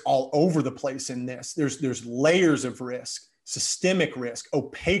 there's risk all over the place in this. There's layers of risk, systemic risk,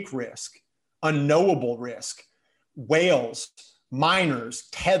 opaque risk, unknowable risk, whales, miners,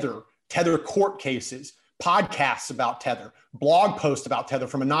 Tether court cases, podcasts about Tether, blog posts about Tether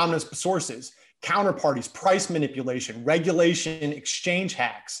from anonymous sources, counterparties, price manipulation, regulation, exchange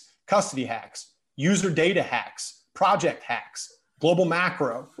hacks, custody hacks, user data hacks, project hacks, global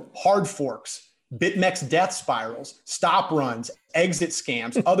macro, hard forks, BitMEX death spirals, stop runs, exit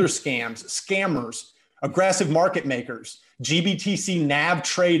scams, other scams, scammers, aggressive market makers, GBTC NAV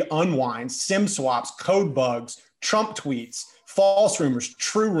trade unwinds, SIM swaps, code bugs, Trump tweets, false rumors,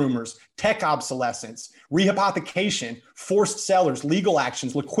 true rumors, tech obsolescence, rehypothecation, forced sellers, legal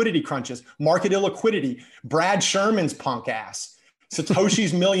actions, liquidity crunches, market illiquidity, Brad Sherman's punk ass,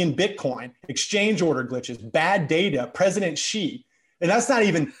 Satoshi's million Bitcoin, exchange order glitches, bad data, President Xi. And that's not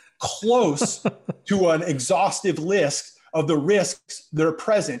even close to an exhaustive list of the risks that are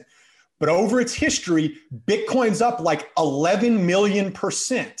present. But over its history, Bitcoin's up like 11 million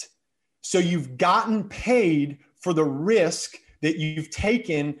 %. So you've gotten paid for the risk that you've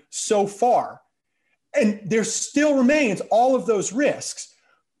taken so far. And there still remains all of those risks.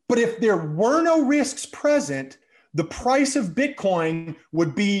 But if there were no risks present, the price of Bitcoin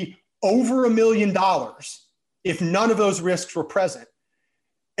would be over $1 million if none of those risks were present.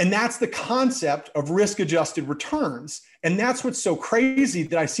 And that's the concept of risk-adjusted returns. And that's what's so crazy,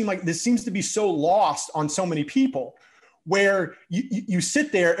 that I seem like this seems to be so lost on so many people, where you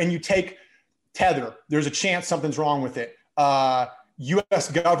sit there and you take Tether. There's a chance something's wrong with it.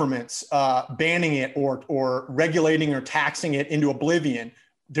 U.S. governments banning it or regulating or taxing it into oblivion.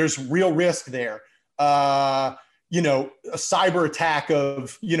 There's real risk there. A cyber attack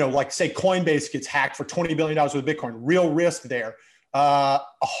of, like say Coinbase gets hacked for $20 billion with Bitcoin. Real risk there. A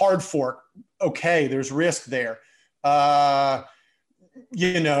hard fork. Okay, there's risk there.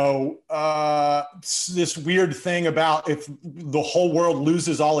 This weird thing about if the whole world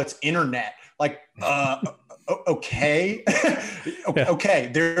loses all its internet, like, okay,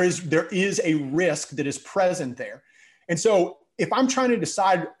 okay, there is a risk that is present there. And so if I'm trying to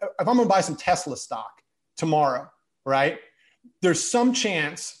decide if I'm going to buy some Tesla stock tomorrow, right, there's some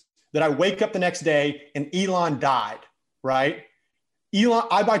chance that I wake up the next day and Elon died, right?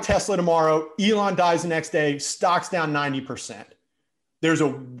 I buy Tesla tomorrow, Elon dies the next day, stock's down 90%. There's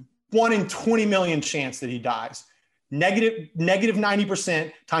a 1 in 20 million chance that he dies. Negative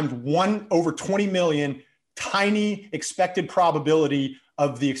 90% times 1 over 20 million, tiny expected probability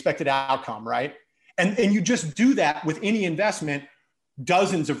of the expected outcome, right? And you just do that with any investment,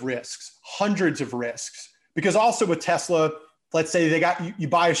 dozens of risks, hundreds of risks. Because also with Tesla, let's say you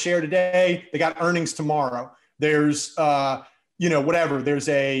buy a share today, they got earnings tomorrow. There's there's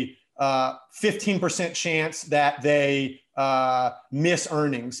a 15% chance that they miss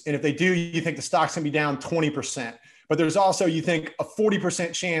earnings. And if they do, you think the stock's gonna be down 20%. But there's also, you think, a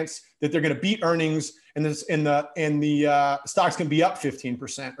 40% chance that they're gonna beat earnings and the stock's gonna be up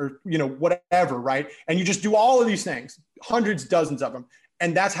 15% or whatever, right? And you just do all of these things, hundreds, dozens of them.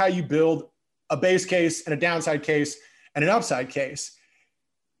 And that's how you build a base case and a downside case and an upside case.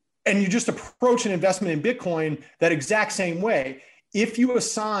 And you just approach an investment in Bitcoin that exact same way. If you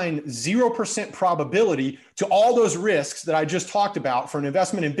assign 0% probability to all those risks that I just talked about for an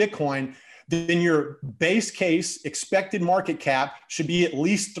investment in Bitcoin, then your base case expected market cap should be at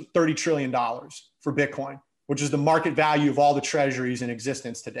least $30 trillion for Bitcoin, which is the market value of all the treasuries in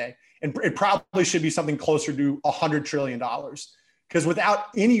existence today. And it probably should be something closer to $100 trillion. Because without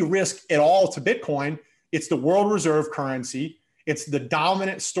any risk at all to Bitcoin, it's the world reserve currency. It's the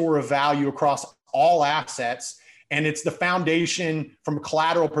dominant store of value across all assets. And it's the foundation from a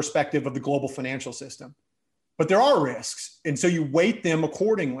collateral perspective of the global financial system. But there are risks. And so you weight them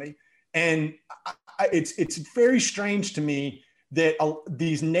accordingly. And it's very strange to me that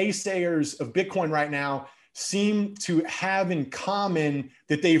these naysayers of Bitcoin right now seem to have in common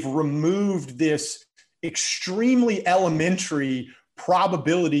that they've removed this extremely elementary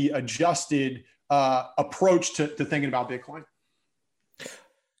probability adjusted approach to thinking about Bitcoin.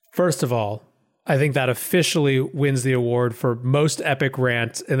 First of all, I think that officially wins the award for most epic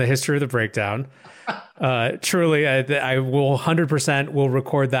rant in the history of the breakdown. Truly, I will 100% will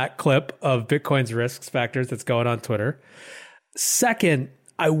record that clip of Bitcoin's risks factors that's going on Twitter. Second,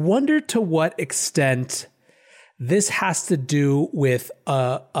 I wonder to what extent this has to do with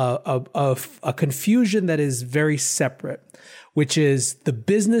a confusion that is very separate, which is the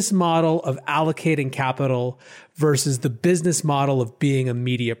business model of allocating capital versus the business model of being a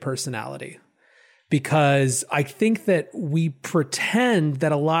media personality. because I think that we pretend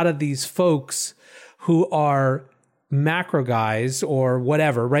that a lot of these folks who are macro guys or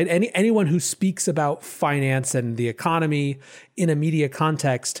whatever, right? Anyone who speaks about finance and the economy in a media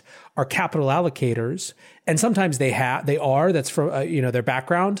context are capital allocators. And sometimes they are, that's from, their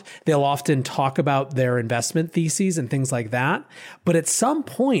background. They'll often talk about their investment theses and things like that. But at some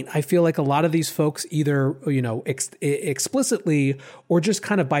point, I feel like a lot of these folks either, explicitly or just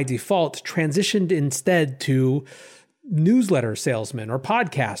kind of by default transitioned instead to newsletter salesmen or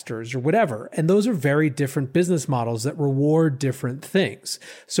podcasters or whatever. And those are very different business models that reward different things.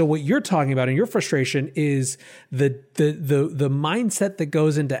 So what you're talking about in your frustration is the mindset that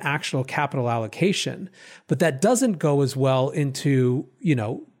goes into actual capital allocation, but that doesn't go as well into,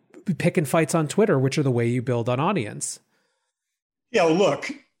 picking fights on Twitter, which are the way you build an audience. Yeah, well,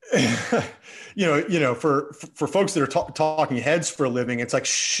 look, for folks that are talking heads for a living, it's like,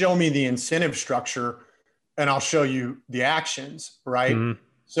 show me the incentive structure and I'll show you the actions, right? Mm-hmm.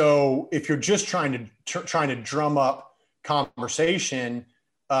 So if you're just trying to drum up conversation,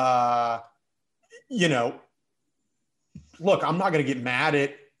 look, I'm not going to get mad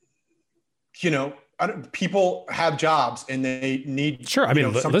at, people have jobs and they need. Sure. I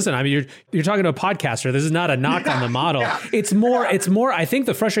mean, listen, you're talking to a podcaster. This is not a knock on the model. Yeah. It's more, I think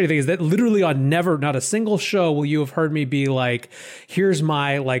the frustrating thing is that literally on not a single show will you have heard me be like, here's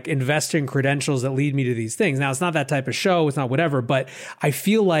my investing credentials that lead me to these things. Now it's not that type of show. It's not whatever, but I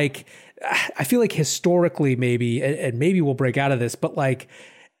feel like historically maybe, and maybe we'll break out of this, but a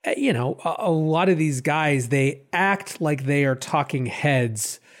lot of these guys, they act like they are talking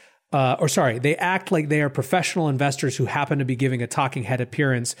heads. They act like they are professional investors who happen to be giving a talking head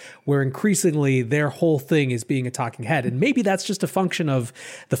appearance, where increasingly their whole thing is being a talking head. And maybe that's just a function of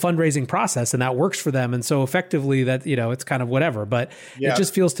the fundraising process and that works for them. And so effectively that, it's kind of whatever, but It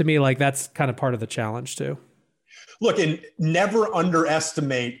just feels to me like that's kind of part of the challenge too. Look, and never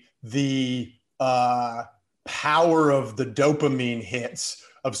underestimate the power of the dopamine hits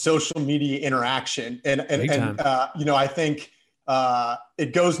of social media interaction. And I think,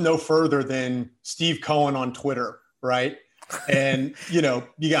 it goes no further than Steve Cohen on Twitter, right? And you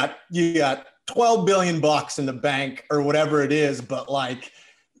got $12 billion in the bank or whatever it is, but that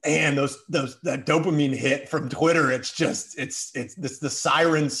dopamine hit from Twitter, it's the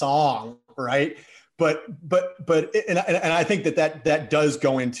siren song, right? But I think that does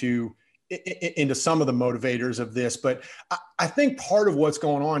go into some of the motivators of this, but I think part of what's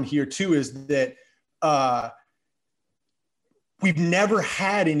going on here too is that we've never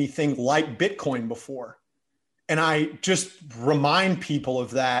had anything like Bitcoin before. And I just remind people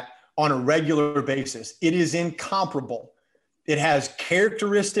of that on a regular basis. It is incomparable. It has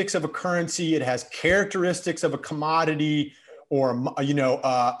characteristics of a currency. It has characteristics of a commodity or,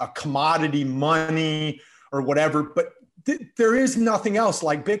 a commodity money or whatever, but there is nothing else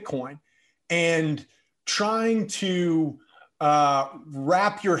like Bitcoin. And trying to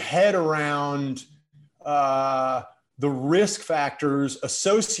wrap your head around the risk factors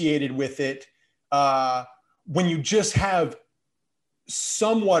associated with it when you just have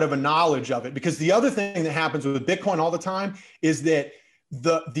somewhat of a knowledge of it. Because the other thing that happens with Bitcoin all the time is that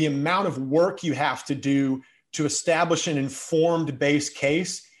the amount of work you have to do to establish an informed base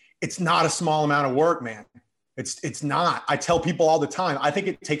case, it's not a small amount of work, man. It's not. I tell people all the time, I think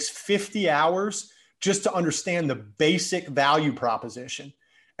it takes 50 hours just to understand the basic value proposition.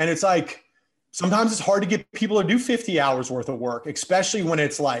 And it's like, sometimes it's hard to get people to do 50 hours worth of work, especially when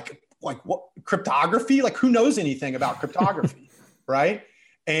it's like what cryptography, who knows anything about cryptography, right?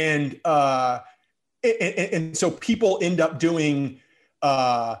 And so people end up doing,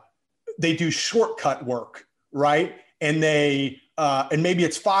 they do shortcut work, right? And and maybe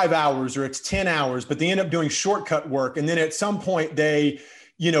it's 5 hours or it's 10 hours, but they end up doing shortcut work. And then at some point they,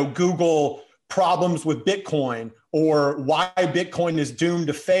 Google problems with Bitcoin or why Bitcoin is doomed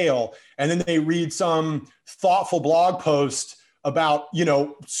to fail. And then they read some thoughtful blog post about,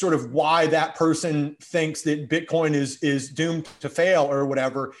 sort of why that person thinks that Bitcoin is doomed to fail or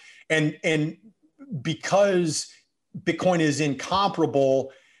whatever. And because Bitcoin is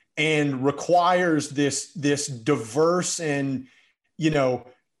incomparable and requires this diverse and,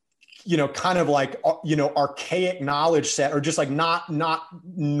 kind of archaic knowledge set, or just not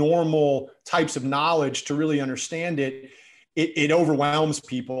normal types of knowledge to really understand it, it overwhelms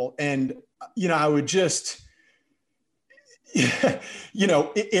people. And, I would just,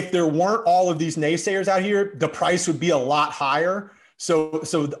 if there weren't all of these naysayers out here, the price would be a lot higher. So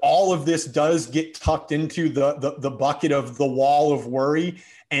all of this does get tucked into the bucket of the wall of worry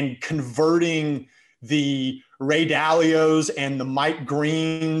and converting the Ray Dalios and the Mike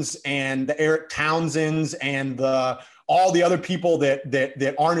Greens and the Eric Townsends and all the other people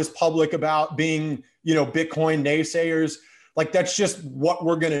that aren't as public about being, Bitcoin naysayers. Like, that's just what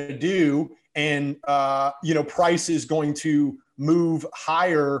we're going to do. And, price is going to move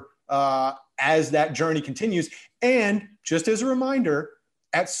higher as that journey continues. And just as a reminder,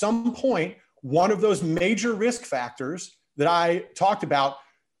 at some point, one of those major risk factors that I talked about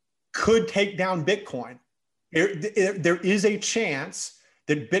could take down Bitcoin. There is a chance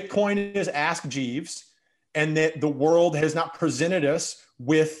that Bitcoin is Ask Jeeves and that the world has not presented us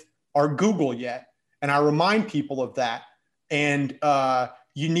with our Google yet. And I remind people of that. And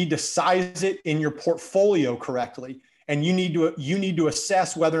you need to size it in your portfolio correctly. And you need to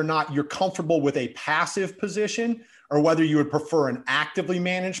assess whether or not you're comfortable with a passive position or whether you would prefer an actively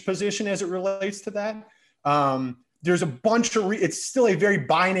managed position as it relates to that. There's a bunch of, it's still a very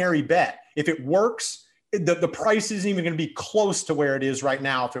binary bet. If it works, the price isn't even going to be close to where it is right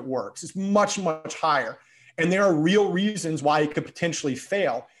now. If it works, it's much, much higher. And there are real reasons why it could potentially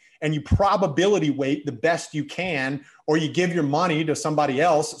fail. And you probability weight the best you can, or you give your money to somebody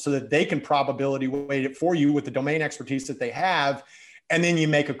else so that they can probability weight it for you with the domain expertise that they have. And then you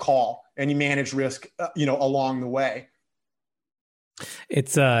make a call and you manage risk, along the way.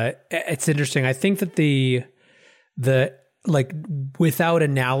 It's interesting. I think that the like without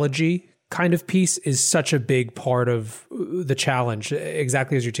analogy kind of piece is such a big part of the challenge,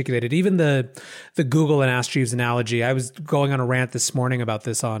 exactly as you articulated. Even the Google and Ask Jeeves analogy, I was going on a rant this morning about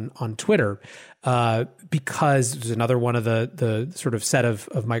this on Twitter, because it was another one of the sort of set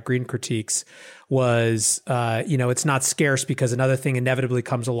of Mike Green critiques was, it's not scarce because another thing inevitably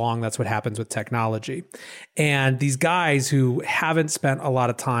comes along. That's what happens with technology. And these guys who haven't spent a lot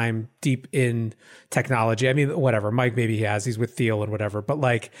of time deep in technology, I mean, whatever, Mike, maybe he has, he's with Thiel and whatever, but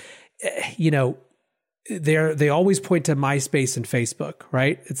like, they always point to MySpace and Facebook,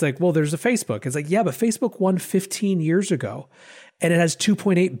 right? It's like, well, there's a Facebook. It's like, yeah, but Facebook won 15 years ago and it has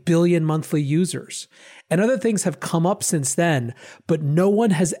 2.8 billion monthly users. And other things have come up since then, but no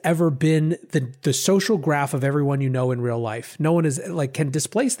one has ever been the social graph of everyone you know in real life. No one is can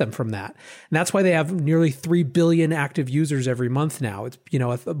displace them from that. And that's why they have nearly 3 billion active users every month now. It's,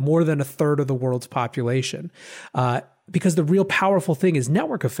 more than a third of the world's population. Because the real powerful thing is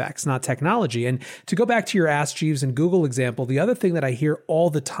network effects, not technology. And to go back to your Ask Jeeves and Google example, the other thing that I hear all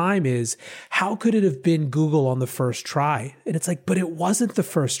the time is, how could it have been Google on the first try? And it's like, but it wasn't the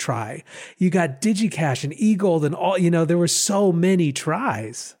first try. You got DigiCash and eGold and all, there were so many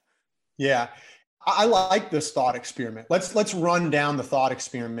tries. Yeah. I like this thought experiment. Let's run down the thought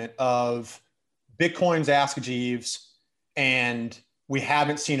experiment of Bitcoin's Ask Jeeves and we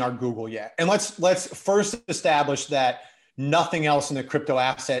haven't seen our Google yet. And let's first establish that nothing else in the crypto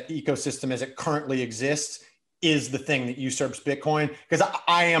asset ecosystem as it currently exists is the thing that usurps Bitcoin, because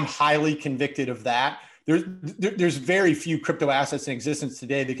I am highly convicted of that. There's very few crypto assets in existence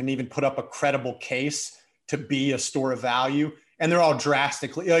today that can even put up a credible case to be a store of value. And they're all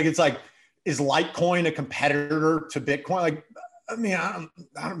drastically, it's like, is Litecoin a competitor to Bitcoin? I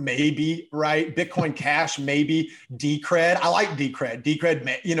don't, maybe, right? Bitcoin Cash, maybe. Decred, I like Decred. Decred,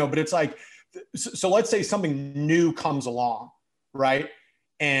 but it's like, so let's say something new comes along, right?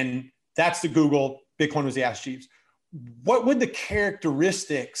 And that's the Google, Bitcoin was the Ask Jeeves. What would the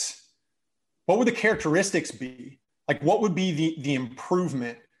characteristics be? Like, what would be the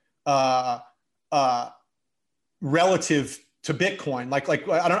improvement relative to Bitcoin? Like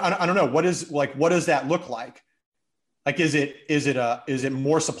I don't know. What does that look like? Like, is it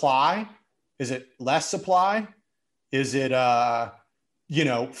more supply? Is it less supply? Is it,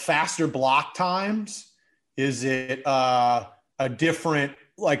 faster block times? Is it a different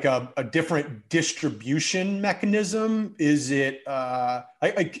distribution mechanism? Is it, I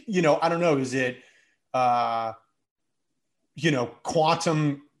don't know. Is it,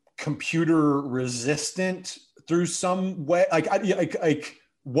 quantum computer resistant through some way? Like,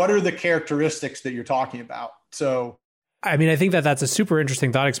 what are the characteristics that you're talking about? So, I mean, I think that's a super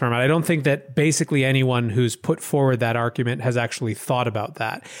interesting thought experiment. I don't think that basically anyone who's put forward that argument has actually thought about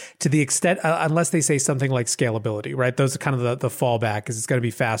that to the extent, unless they say something like scalability, right? Those are kind of the fallback, because it's going to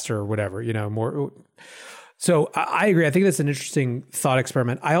be faster or whatever, more. So I agree. I think that's an interesting thought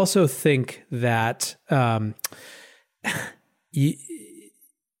experiment. I also think that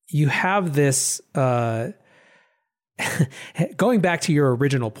you have this, going back to your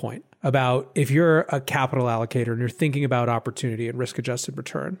original point, about if you're a capital allocator and you're thinking about opportunity and risk-adjusted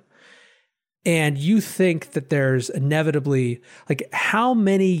return, and you think that there's inevitably, like, how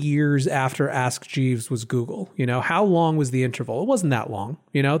many years after Ask Jeeves was Google? You know, how long was the interval? It wasn't that long,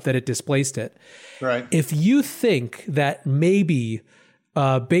 you know, that it displaced it. Right. If you think that maybe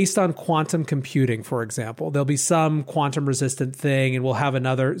based on quantum computing, for example, there'll be some quantum resistant thing and we'll have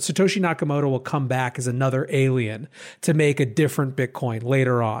another, Satoshi Nakamoto will come back as another alien to make a different Bitcoin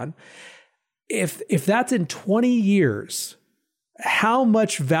later on. If that's in 20 years, how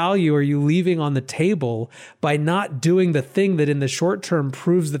much value are you leaving on the table by not doing the thing that in the short term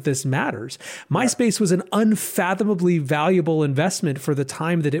proves that this matters? MySpace was an unfathomably valuable investment for the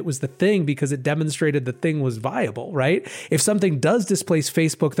time that it was the thing because it demonstrated the thing was viable, right? If something does displace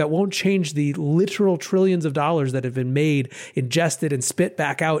Facebook, that won't change the literal trillions of dollars that have been made, ingested, and spit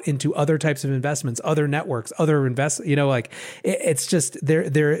back out into other types of investments, other networks, other you know, like it's just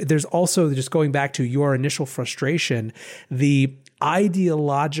there's also, just going back to your initial frustration, the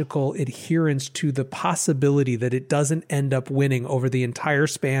ideological adherence to the possibility that it doesn't end up winning over the entire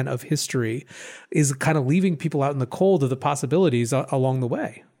span of history is kind of leaving people out in the cold of the possibilities along the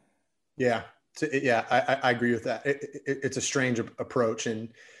way. Yeah. I agree with that. It's a strange approach, and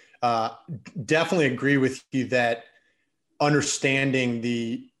definitely agree with you that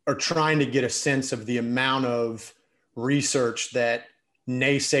understanding or trying to get a sense of the amount of research that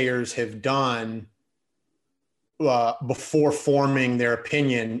naysayers have done before forming their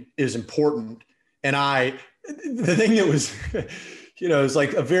opinion is important. And the thing that was, you know, it was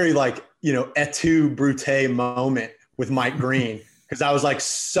like a very like, you know, et tu Brute moment with Mike Green, because I was like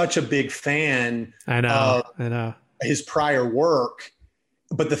such a big fan of his prior work.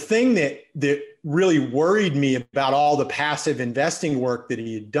 But the thing that really worried me about all the passive investing work that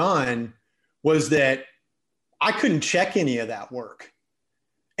he had done was that I couldn't check any of that work.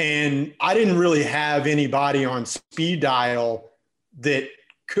 And I didn't really have anybody on speed dial that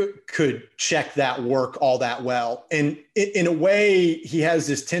could check that work all that well. And in a way, he has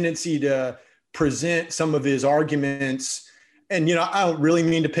this tendency to present some of his arguments. And, you know, I don't really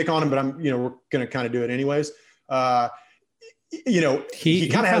mean to pick on him, but we're going to kind of do it anyways. You know, he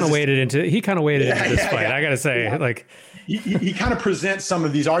kind of waded into this fight. I got to say, like, he kind of presents some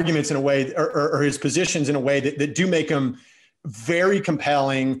of these arguments in a way, or his positions in a way that do make him very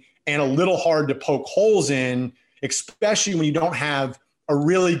compelling and a little hard to poke holes in, especially when you don't have a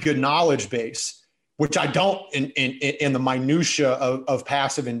really good knowledge base, which I don't in the minutia of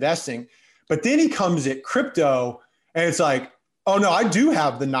passive investing. But then he comes at crypto and it's like, oh no, I do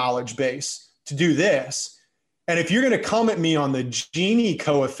have the knowledge base to do this. And if you're going to come at me on the Gini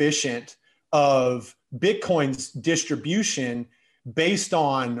coefficient of Bitcoin's distribution based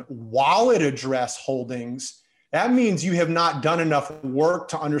on wallet address holdings, that means you have not done enough work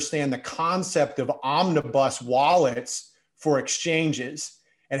to understand the concept of omnibus wallets for exchanges.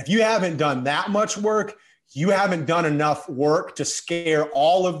 And if you haven't done that much work, you haven't done enough work to scare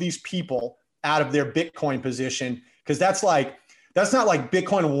all of these people out of their Bitcoin position. Because that's not like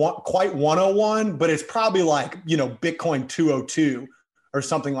Bitcoin quite 101, but it's probably like, you know, Bitcoin 202 or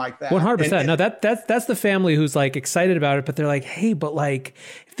something like that. 100%. No, that's the family who's like excited about it, but they're like, hey, but like,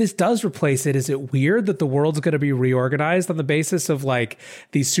 if this does replace it, is it weird that the world's going to be reorganized on the basis of like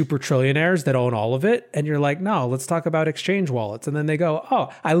these super trillionaires that own all of it? And you're like, no, let's talk about exchange wallets. And then they go, oh,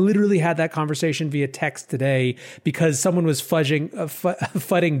 I literally had that conversation via text today because someone was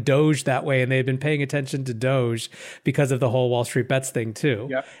fudding Doge that way, and they had been paying attention to Doge because of the whole Wall Street Bets thing too.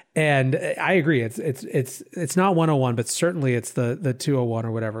 Yep. And I agree. It's not 101, but certainly it's the 201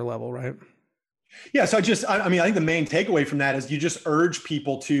 or whatever level, right? Yeah. So I think the main takeaway from that is you just urge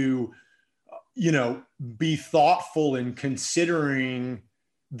people to, you know, be thoughtful in considering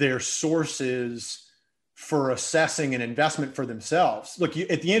their sources for assessing an investment for themselves. Look,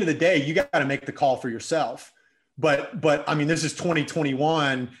 at the end of the day, you got to make the call for yourself. But I mean, this is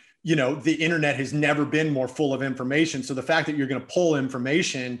 2021. You know, the internet has never been more full of information. So the fact that you're going to pull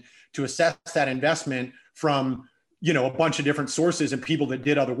information to assess that investment from, you know, a bunch of different sources and people that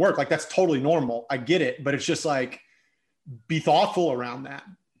did other work, like that's totally normal. I get it, but it's just like, be thoughtful around that.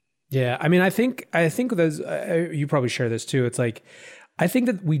 Yeah. I mean, I think there's, you probably share this too. It's like, I think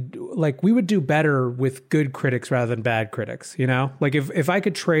that we would do better with good critics rather than bad critics, you know, like if I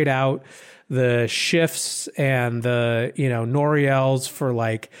could trade out the Schiffs and the, you know, Noriels for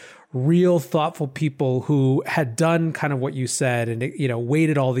like real thoughtful people who had done kind of what you said and, you know,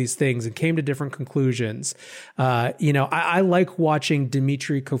 weighted all these things and came to different conclusions. You know, I like watching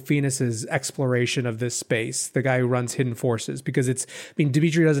Dimitri Kofinas's exploration of this space, the guy who runs Hidden Forces, because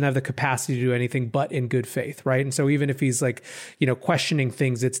Dimitri doesn't have the capacity to do anything but in good faith, right? And so even if he's like, you know, questioning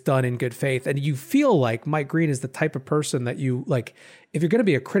things, it's done in good faith. And you feel like Mike Green is the type of person that you like, if you're going to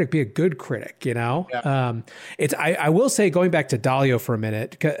be a critic, be a good critic, you know? Yeah. I will say, going back to Dalio for a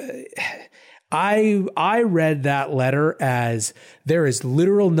minute, I read that letter as there is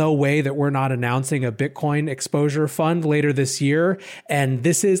literal no way that we're not announcing a Bitcoin exposure fund later this year. And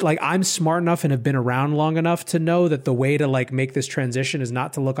this is like, I'm smart enough and have been around long enough to know that the way to like make this transition is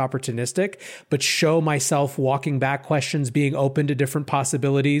not to look opportunistic, but show myself walking back questions, being open to different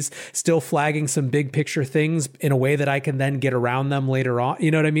possibilities, still flagging some big picture things in a way that I can then get around them later on.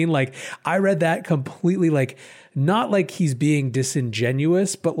 You know what I mean? Like, I read that completely like, not like he's being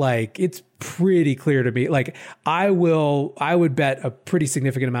disingenuous, but like it's pretty clear to me. Like I would bet a pretty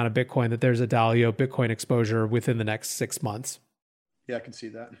significant amount of Bitcoin that there's a Dalio Bitcoin exposure within the next 6 months. Yeah, I can see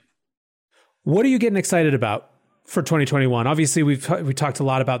that. What are you getting excited about for 2021? Obviously, we talked a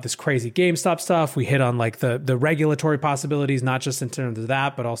lot about this crazy GameStop stuff. We hit on like the regulatory possibilities, not just in terms of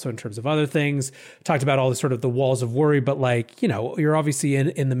that, but also in terms of other things. Talked about all the sort of the walls of worry, but like, you know, you're obviously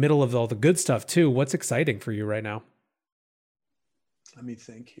in the middle of all the good stuff too. What's exciting for you right now? Let me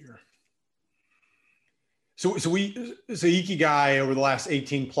think here. So Ikigai, over the last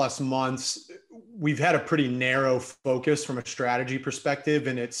 18 plus months, we've had a pretty narrow focus from a strategy perspective,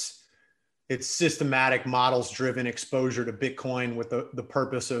 and it's systematic, models driven exposure to Bitcoin with the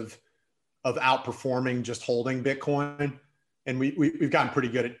purpose of outperforming just holding Bitcoin. And we've gotten pretty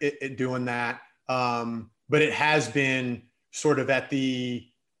good at doing that. But it has been sort of at the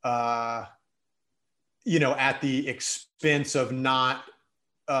expense of not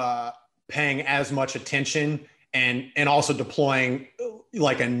paying as much attention and also deploying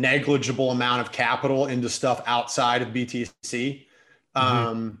like a negligible amount of capital into stuff outside of BTC.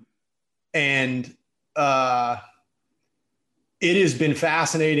 And it has been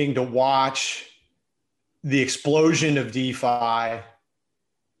fascinating to watch the explosion of DeFi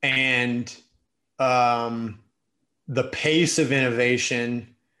and the pace of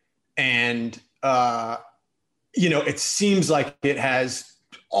innovation. And, it seems like it has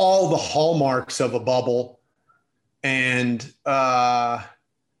all the hallmarks of a bubble. And, the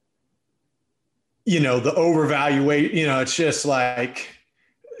overvaluation, it's just like,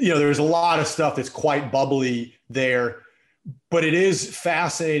 there's a lot of stuff that's quite bubbly there, but it is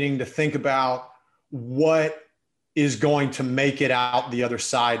fascinating to think about what is going to make it out the other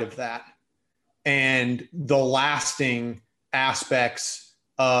side of that and the lasting aspects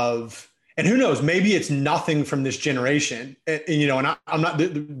of, and who knows, maybe it's nothing from this generation. And I'm not,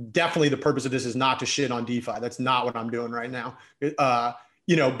 definitely the purpose of this is not to shit on DeFi. That's not what I'm doing right now.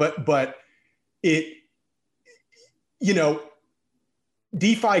 But it,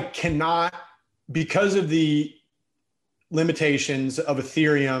 DeFi cannot, because of the limitations of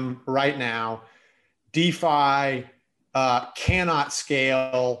Ethereum right now, DeFi cannot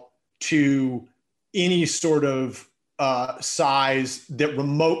scale to any sort of size that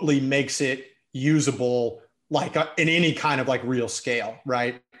remotely makes it usable, like in any kind of like real scale,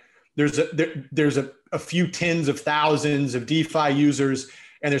 right? There's a few tens of thousands of DeFi users,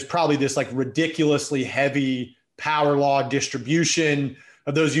 and there's probably this like ridiculously heavy power law distribution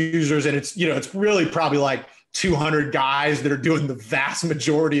of those users. And it's really probably like 200 guys that are doing the vast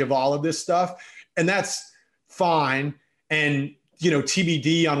majority of all of this stuff. And that's fine. And,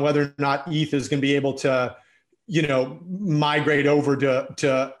 TBD on whether or not ETH is going to be able to, migrate over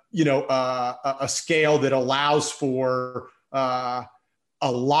to a scale that allows for a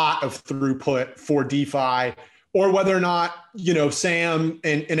lot of throughput for DeFi, or whether or not, Sam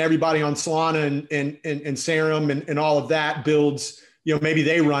and everybody on Solana and Serum and all of that builds, maybe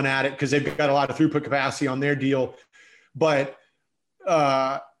they run at it because they've got a lot of throughput capacity on their deal. But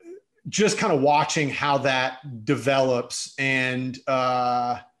just kind of watching how that develops, and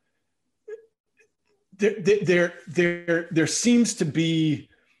there seems to be,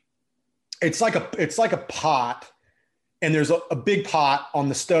 it's like a pot, and there's a big pot on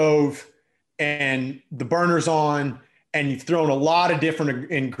the stove, and the burner's on, and you've thrown a lot of different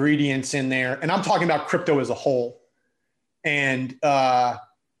ingredients in there. And I'm talking about crypto as a whole. And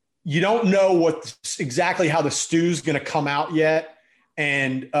you don't know exactly how the stew's going to come out yet.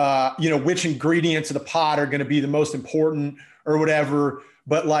 And, which ingredients of the pot are going to be the most important or whatever.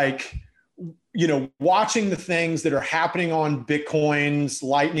 But like, watching the things that are happening on Bitcoin's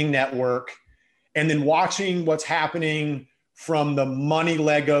Lightning Network, and then watching what's happening from the money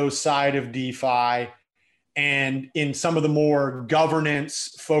Lego side of DeFi, and in some of the more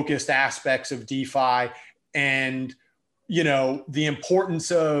governance focused aspects of DeFi, and, the importance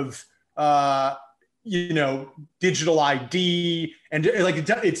of, digital ID. And like,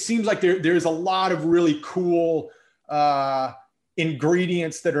 it seems like there's a lot of really cool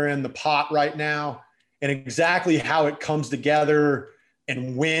ingredients that are in the pot right now, and exactly how it comes together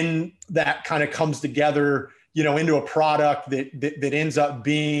And when that kind of comes together, into a product that ends up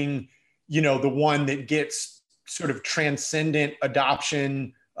being, the one that gets sort of transcendent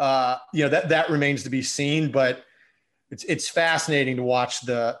adoption, that remains to be seen. But it's fascinating to watch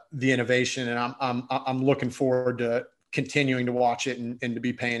the innovation, and I'm looking forward to continuing to watch it and to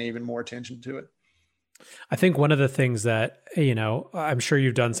be paying even more attention to it. I think one of the things that, I'm sure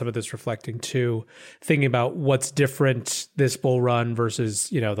you've done some of this reflecting too, thinking about what's different this bull run versus,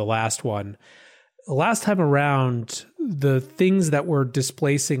 the last one. The last time around, the things that were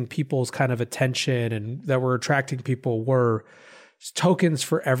displacing people's kind of attention and that were attracting people were tokens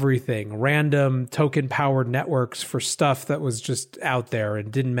for everything, random token powered networks for stuff that was just out there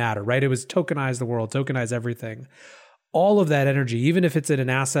and didn't matter, right? It was tokenize the world, tokenize everything. All of that energy, even if it's in an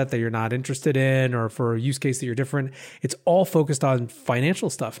asset that you're not interested in or for a use case that you're different, it's all focused on financial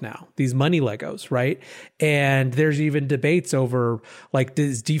stuff now, these money Legos, right? And there's even debates over, like,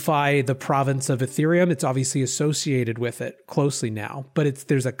 is DeFi the province of Ethereum? It's obviously associated with it closely now, but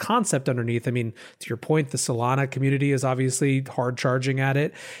there's a concept underneath. I mean, to your point, the Solana community is obviously hard charging at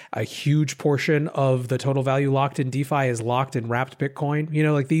it. A huge portion of the total value locked in DeFi is locked in wrapped Bitcoin.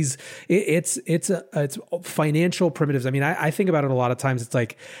 Like these, it's financial primitives. I mean, I think about it a lot of times. It's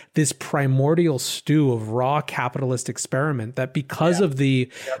like this primordial stew of raw capitalist experiment that because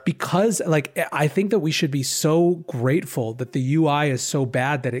I think that we should be so grateful that the UI is so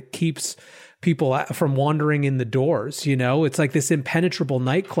bad that it keeps people from wandering in the doors. It's like this impenetrable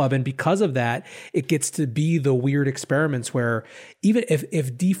nightclub. And because of that, it gets to be the weird experiments where even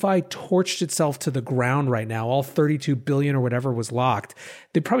if DeFi torched itself to the ground right now, all 32 billion or whatever was locked,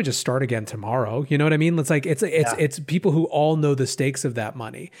 they'd probably just start again tomorrow. You know what I mean? It's like, it's people who all know the stakes of that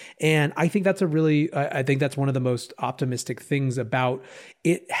money. And I think that's I think that's one of the most optimistic things about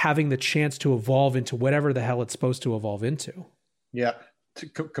it having the chance to evolve into whatever the hell it's supposed to evolve into. Yeah.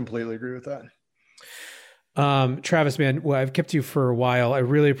 Completely agree with that. Travis, man, well, I've kept you for a while. I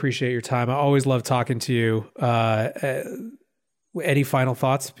really appreciate your time. I always love talking to you. Any final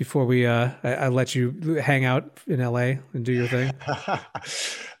thoughts before we I let you hang out in LA and do your thing?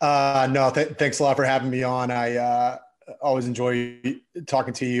 No, thanks a lot for having me on. I always enjoy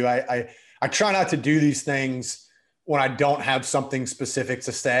talking to you. I try not to do these things when I don't have something specific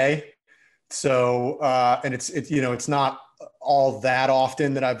to say. So, and it's not all that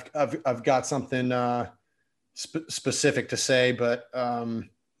often that I've got something specific to say, but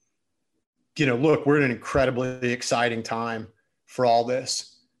look, we're in an incredibly exciting time for all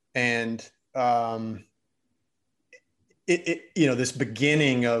this, and this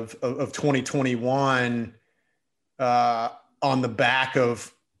beginning of 2021 on the back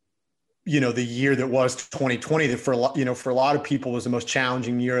of the year that was 2020, that for a lot of people was the most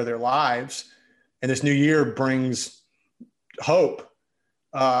challenging year of their lives, and this new year brings hope,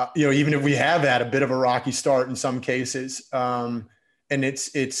 even if we have had a bit of a rocky start in some cases, and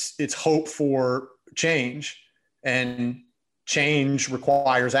it's hope for change, and change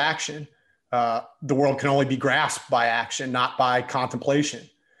requires action. The world can only be grasped by action, not by contemplation,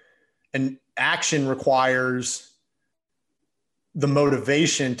 and action requires the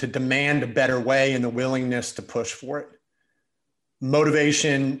motivation to demand a better way and the willingness to push for it.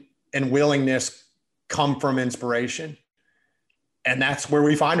 Motivation and willingness come from inspiration. And that's where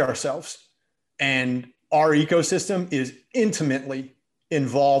we find ourselves. And our ecosystem is intimately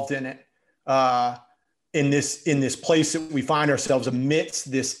involved in it. In this place that we find ourselves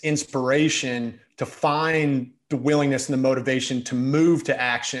amidst this inspiration to find the willingness and the motivation to move to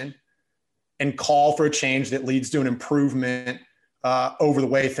action and call for a change that leads to an improvement over the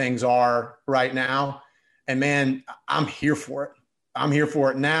way things are right now. And man, I'm here for it. I'm here for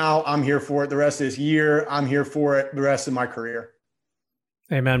it now. I'm here for it the rest of this year. I'm here for it the rest of my career.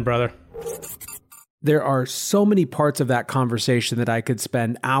 Amen, brother. There are so many parts of that conversation that I could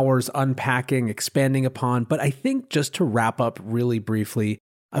spend hours unpacking, expanding upon, but I think just to wrap up really briefly,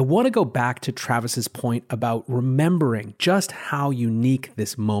 I want to go back to Travis's point about remembering just how unique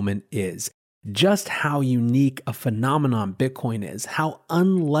this moment is, just how unique a phenomenon Bitcoin is, how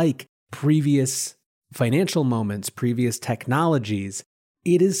unlike previous financial moments, previous technologies,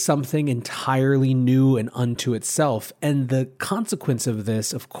 it is something entirely new and unto itself. And the consequence of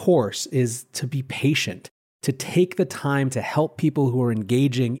this, of course, is to be patient, to take the time to help people who are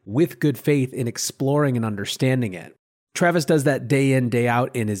engaging with good faith in exploring and understanding it. Travis does that day in, day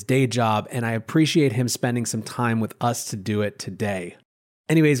out in his day job, and I appreciate him spending some time with us to do it today.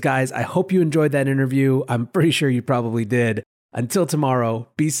 Anyways, guys, I hope you enjoyed that interview. I'm pretty sure you probably did. Until tomorrow,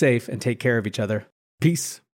 be safe and take care of each other. Peace.